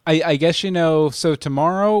here. I guess so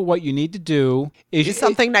tomorrow what you need to do is do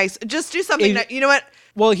something nice. Just do something nice. You know what?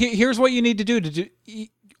 Well, here's what you need to do.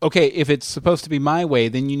 Okay, if it's supposed to be My Way,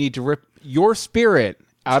 then you need to rip your spirit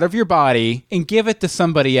out of your body and give it to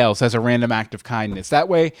somebody else as a random act of kindness. That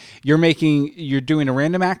way, you're doing a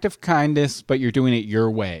random act of kindness, but you're doing it your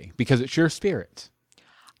way because it's your spirit.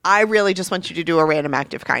 I really just want you to do a random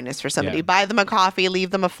act of kindness for somebody. Yeah. Buy them a coffee, leave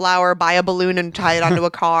them a flower, buy a balloon and tie it onto a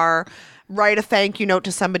car, write a thank you note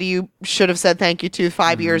to somebody you should have said thank you to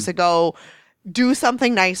 5 years ago. Do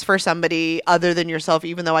something nice for somebody other than yourself,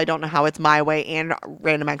 even though I don't know how it's My Way and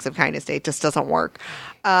Random Acts of Kindness Day. It just doesn't work.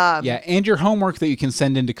 And your homework that you can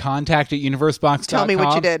send into contact@universebox.com. Tell me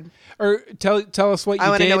what you did. Or tell us what you did. I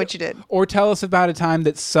want to know what you did. Or tell us about a time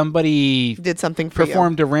that somebody did something for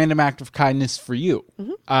performed a random act of kindness for you.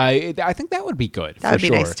 I think that would be good. That would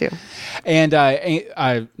be nice too. And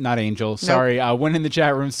not Angel. Sorry. One in the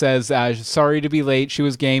chat room says, sorry to be late. She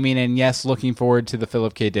was gaming, and yes, looking forward to the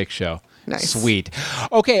Philip K. Dick show. Nice. Sweet.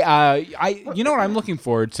 Okay, you know what I'm looking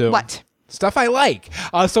forward to? What? Stuff I like.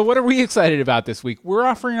 So what are we excited about this week? We're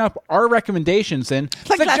offering up our recommendations and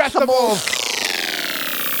Suggestibles.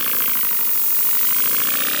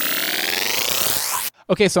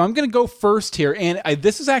 Okay, so I'm going to go first here, and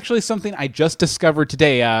this is actually something I just discovered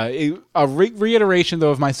today. A reiteration,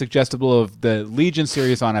 though, of my Suggestible of the Legion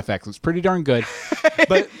series on FX. It's pretty darn good.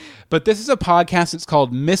 But this is a podcast. It's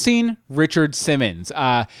called Missing Richard Simmons.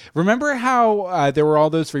 Remember how there were all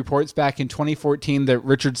those reports back in 2014 that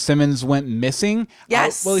Richard Simmons went missing?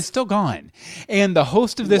 Yes. Well, he's still gone. And the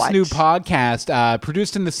host of this new podcast,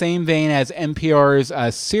 produced in the same vein as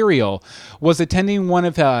NPR's Serial, was attending one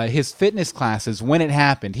of his fitness classes when it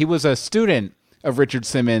happened. He was a student of Richard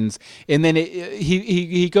Simmons, and then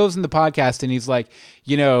he goes in the podcast and he's like,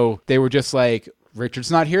 they were just like, Richard's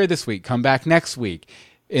not here this week, come back next week.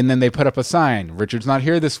 And then they put up a sign, Richard's not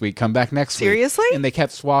here this week, come back next week. Seriously? And they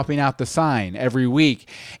kept swapping out the sign every week.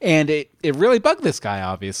 And it really bugged this guy,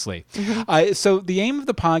 obviously. Mm-hmm. So the aim of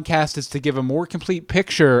the podcast is to give a more complete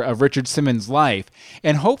picture of Richard Simmons' life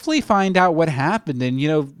and hopefully find out what happened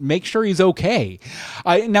and, make sure he's okay.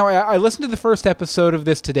 I listened to the first episode of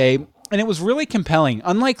this today, and it was really compelling.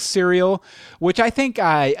 Unlike Serial, which I think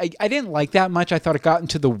I didn't like that much. I thought it got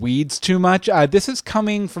into the weeds too much. This is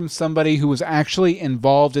coming from somebody who was actually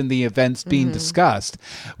involved in the events being discussed,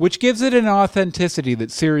 which gives it an authenticity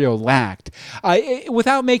that Serial lacked.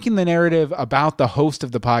 Without making the narrative about the host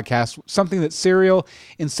of the podcast, something that Serial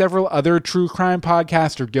and several other true crime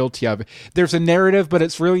podcasts are guilty of. There's a narrative, but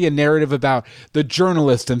it's really a narrative about the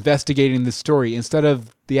journalist investigating the story instead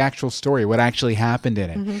of the actual story, what actually happened in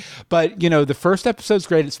it. Mm-hmm. But, the first episode's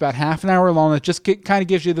great. It's about half an hour long. It just kind of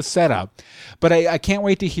gives you the setup. But I can't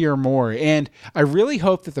wait to hear more. And I really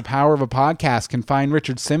hope that the power of a podcast can find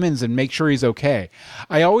Richard Simmons and make sure he's okay.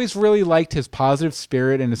 I always really liked his positive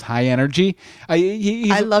spirit and his high energy.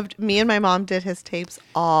 Me and my mom did his tapes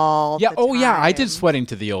all the time. I did Sweating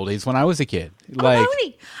to the Oldies when I was a kid. I'm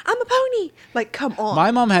a pony. Like, come on. My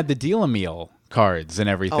mom had the Deal-A-Meal cards and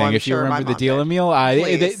everything. If you remember the Deal-A-Meal,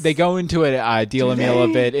 they go into it Deal-A-Meal a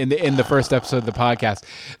bit in the first episode of the podcast.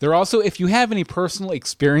 They're also, if you have any personal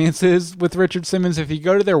experiences with Richard Simmons, if you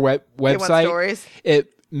go to their website,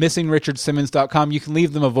 missingrichardsimmons.com, you can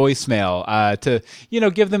leave them a voicemail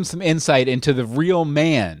to give them some insight into the real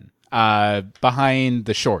man behind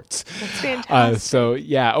the shorts. That's fantastic.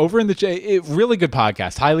 Over in the really good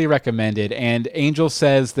podcast, highly recommended. And Angel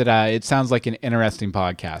says that it sounds like an interesting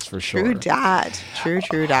podcast for sure. True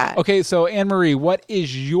dat. Okay, so Anne-Marie, what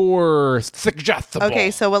is your suggestible? Okay,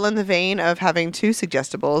 so in the vein of having two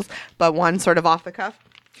suggestibles, but one sort of off the cuff.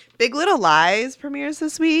 Big Little Lies premieres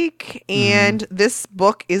this week, and this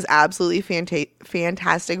book is absolutely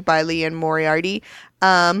fantastic by Liane Moriarty.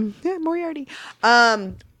 Moriarty.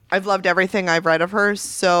 I've loved everything I've read of her,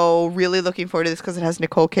 so really looking forward to this because it has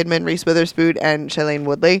Nicole Kidman, Reese Witherspoon, and Shailene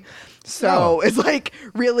Woodley. So it's like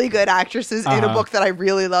really good actresses in a book that I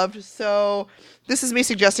really loved. So this is me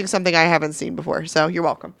suggesting something I haven't seen before, so you're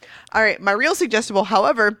welcome. All right, my real suggestible,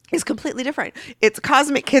 however, is completely different. It's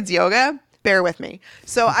Cosmic Kids Yoga. Bear with me.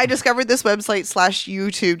 So I discovered this website /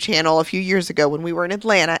 YouTube channel a few years ago when we were in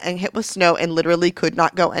Atlanta and hit with snow and literally could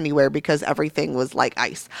not go anywhere because everything was like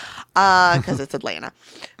ice because it's Atlanta.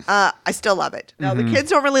 I still love it. Now, the kids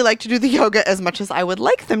don't really like to do the yoga as much as I would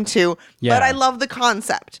like them to, but I love the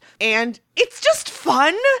concept. And it's just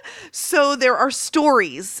fun. So there are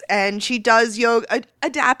stories, and she does yoga,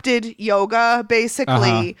 adapted yoga,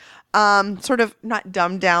 basically. Sort of not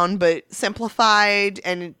dumbed down, but simplified,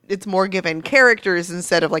 and it's more given characters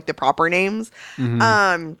instead of like the proper names.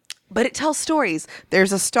 But it tells stories.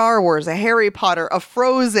 There's a Star Wars, a Harry Potter, a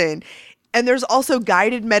Frozen, and there's also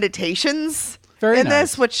guided meditations in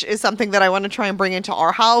this, which is something that I want to try and bring into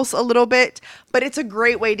our house a little bit. But it's a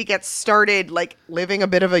great way to get started, like living a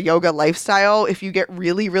bit of a yoga lifestyle if you get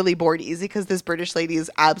really, really bored easy, because this British lady is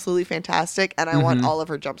absolutely fantastic, and I want all of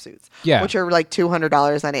her jumpsuits, which are like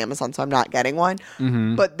 $200 on Amazon, so I'm not getting one.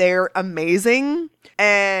 But they're amazing,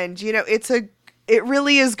 and it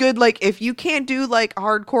really is good. Like, if you can't do like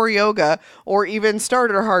hardcore yoga or even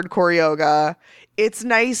starter hardcore yoga, it's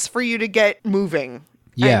nice for you to get moving.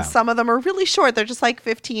 Yeah. And some of them are really short. They're just like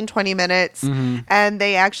 15, 20 minutes. And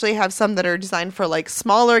they actually have some that are designed for like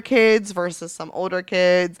smaller kids versus some older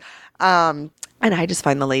kids. And I just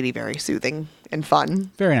find the lady very soothing and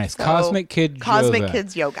fun. Very nice. So, Cosmic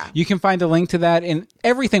Kids Yoga. You can find a link to that and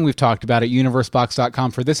everything we've talked about at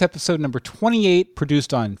universebox.com for this episode number 28,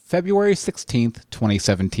 produced on February 16th,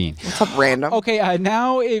 2017. What's up, random? Okay,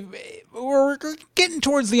 now we're getting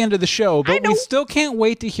towards the end of the show, but we still can't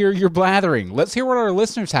wait to hear your blathering. Let's hear what our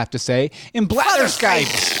listeners have to say in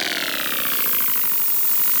Blatherskite.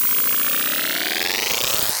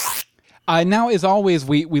 Now, as always,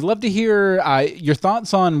 we love to hear your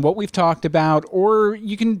thoughts on what we've talked about, or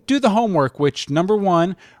you can do the homework, which, number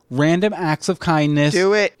one, random acts of kindness.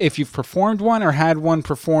 Do it. If you've performed one or had one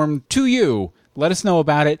performed to you, let us know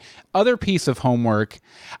about it. Other piece of homework,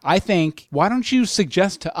 I think, why don't you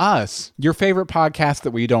suggest to us your favorite podcast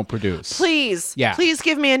that we don't produce? Please. Yeah. Please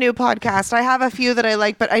give me a new podcast. I have a few that I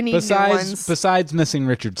like, but I need new ones. Besides Missing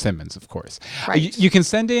Richard Simmons, of course. Right. You can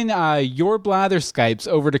send in your Blather Skypes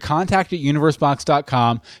over to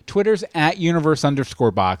contact@universebox.com. Twitter's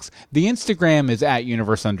 @universe_box. The Instagram is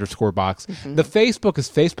 @universe_box. Mm-hmm. The Facebook is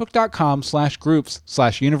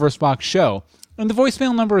facebook.com/groups/universeboxshow. And the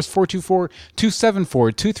voicemail number is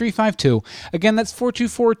 424-274-2352. Again, that's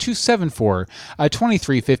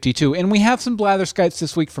 424-274-2352. And we have some Blather Skypes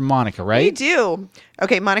this week from Monica, right? We do.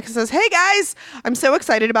 Okay, Monica says, "Hey guys, I'm so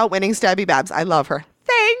excited about winning Stabby Babs. I love her.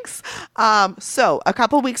 Thanks." So a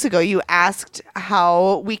couple weeks ago, you asked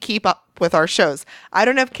how we keep up with our shows. I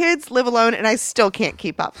don't have kids, live alone, and I still can't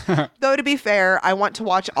keep up. Though to be fair, I want to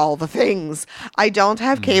watch all the things. I don't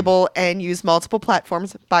have cable and use multiple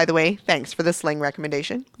platforms. By the way, thanks for the Sling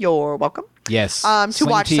recommendation. You're welcome. Yes. To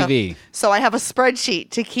watch TV. So I have a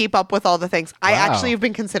spreadsheet to keep up with all the things. Wow. I actually have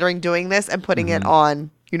been considering doing this and putting it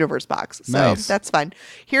on Universe Box. So nice. That's fun.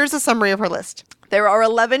 Here's a summary of her list. There are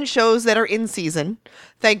 11 shows that are in season.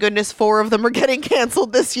 Thank goodness 4 of them are getting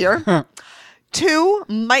canceled this year. 2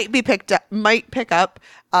 might pick up.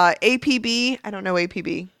 APB, I don't know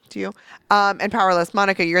APB. Do you? And Powerless.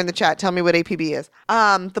 Monica, you're in the chat. Tell me what APB is.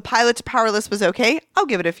 The pilot to Powerless was okay. I'll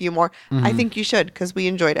give it a few more. I think you should because we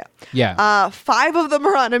enjoyed it. Yeah. 5 of them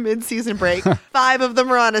are on a mid-season break. 5 of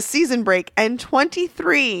them are on a season break. And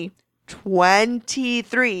 23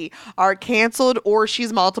 are canceled or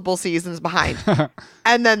she's multiple seasons behind.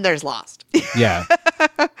 And then there's Lost. Yeah.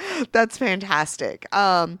 That's fantastic.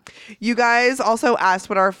 You guys also asked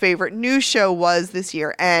what our favorite news show was this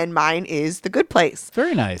year, and mine is The Good Place.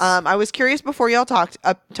 Very nice. I was curious before y'all talked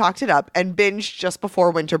it up and binged just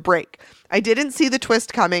before winter break. I didn't see the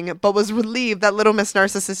twist coming, but was relieved that Little Miss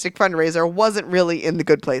Narcissistic Fundraiser wasn't really in The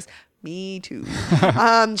Good Place. Me too.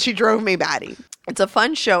 She drove me batty. It's a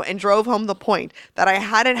fun show and drove home the point that I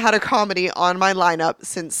hadn't had a comedy on my lineup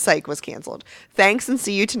since Psych was canceled. Thanks and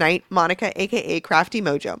see you tonight, Monica, aka Crafty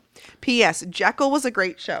Mojo. P.S. Jekyll was a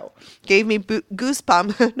great show. Gave me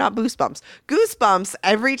goosebumps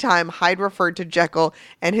every time Hyde referred to Jekyll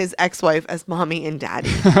and his ex-wife as mommy and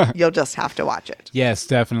daddy. You'll just have to watch it. Yes,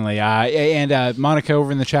 definitely. And Monica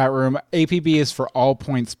over in the chat room, APB is for All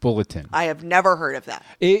Points Bulletin. I have never heard of that.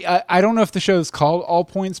 I don't know if the show is called All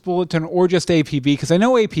Points Bulletin or just APB, because I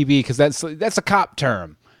know APB because that's a cop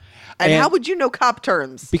term. And how would you know cop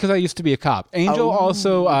terms? Because I used to be a cop. Angel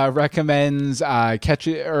also recommends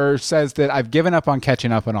says that I've given up on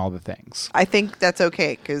catching up on all the things. I think that's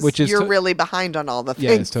okay because you're really behind on all the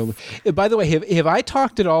things. Yeah, it's totally. By the way, have I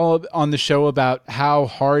talked at all on the show about how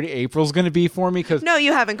hard April's going to be for me? Cause no,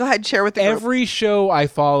 you haven't. Go ahead, share with the group. Every show I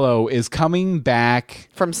follow is coming back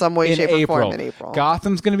from some way, shape, or form in April.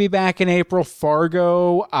 Gotham's going to be back in April.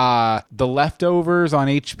 Fargo, The Leftovers on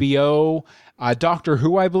HBO. Doctor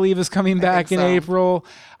Who, I believe, is coming back in April.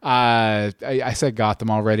 I said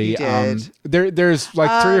Gotham already. You did. There's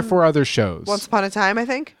like 3 or 4 other shows. Once Upon a Time, I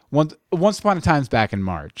think. Once Upon a Time's back in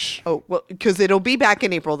March. Oh, well, because it'll be back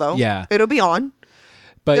in April, though. Yeah. It'll be on.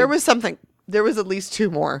 But there was something. There was at least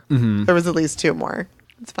 2 more. Mm-hmm. There was at least 2 more.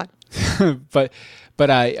 It's fun. But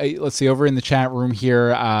let's see, over in the chat room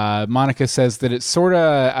here, Monica says that it's sort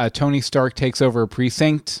of Tony Stark takes over a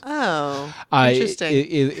precinct. Oh,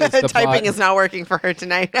 interesting. Typing is not working for her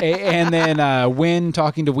tonight. And then Wynn,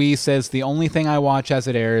 talking to Wee, says the only thing I watch as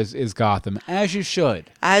it airs is Gotham. As you should.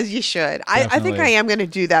 As you should. I think I am going to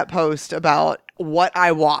do that post about what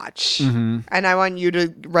I watch. Mm-hmm. And I want you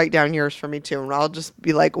to write down yours for me too. And I'll just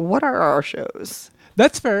be like, what are our shows?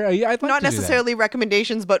 That's fair. I'd like not to necessarily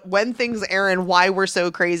recommendations, but when things air and why we're so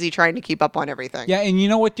crazy trying to keep up on everything. Yeah, and you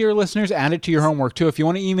know what, dear listeners? Add it to your homework, too. If you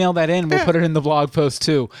want to email that in, we'll put it in the blog post,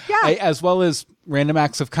 too. Yeah. As well as random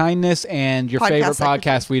acts of kindness and your favorite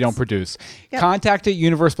podcast we don't produce. Yep.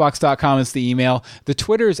 Contact@universebox.com is the email. The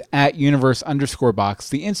Twitter is @universe_box.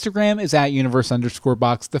 The Instagram is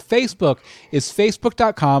 @universe_box. The Facebook is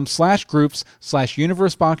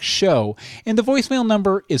facebook.com/groups/universeboxshow. And the voicemail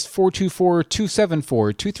number is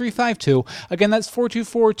 424-274-2352. Again, that's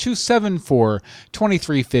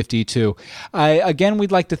 424-274-2352. Again,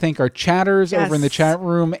 we'd like to thank our chatters over in the chat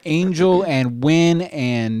room, Angel and Wynn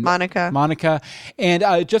and Monica.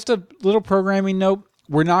 And just a little programming note.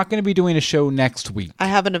 We're not going to be doing a show next week. I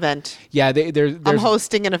have an event. Yeah, I'm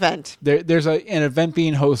hosting an event. There's an event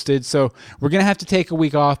being hosted, so we're going to have to take a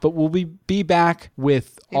week off, but we'll be back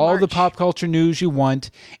with all the pop culture news you want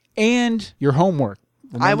and your homework.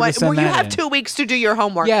 You have 2 weeks to do your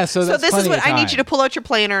homework. Yeah, so this is what I need you to pull out your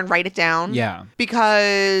planner and write it down. Yeah.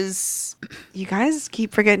 Because you guys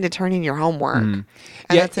keep forgetting to turn in your homework. And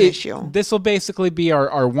that's an issue. This will basically be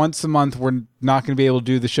our once a month. We're not going to be able to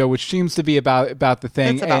do the show, which seems to be about the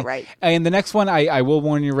thing. That's about right. And the next one, I will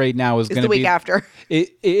warn you right now, is going to be the week after.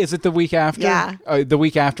 Is it the week after? Yeah. The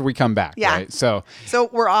week after we come back. Yeah. Right? So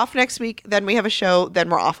we're off next week. Then we have a show. Then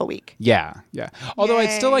we're off a week. Yeah. Yeah. Although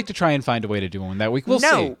I'd still like to try and find a way to do one that week. We'll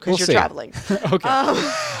see. No, because you're traveling.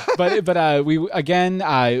 Okay. But we again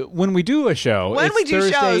when we do a show, it's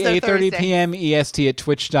Thursday, 8:30 p.m. EST at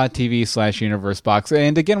twitch.tv/universebox.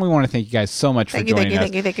 And again, we want to thank you guys so much for joining us.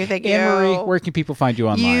 Thank you. Anne-Marie, where can people find you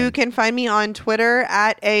online? You can find me on Twitter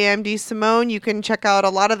at AMD Simone. You can check out a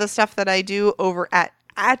lot of the stuff that I do over at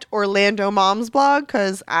Orlando Mom's blog,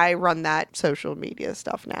 because I run that social media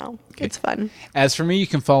stuff now. Okay. It's fun. As for me, you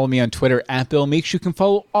can follow me on Twitter at Bill Meeks. You can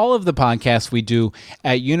follow all of the podcasts we do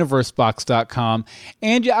at universebox.com.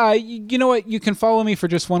 And you know what? You can follow me for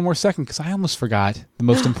just one more second, because I almost forgot the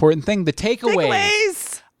most important thing, the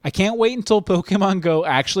takeaways. I can't wait until Pokemon Go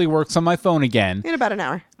actually works on my phone again. In about an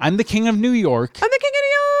hour. I'm the king of New York. I'm the king of New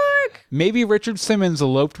York. Maybe Richard Simmons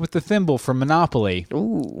eloped with the thimble from Monopoly.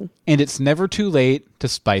 Ooh. And it's never too late to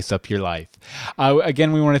spice up your life.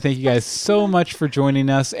 Again, we want to thank you guys so much for joining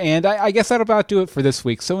us. And I guess that'll about do it for this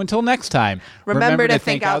week. So until next time, remember to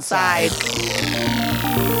think outside.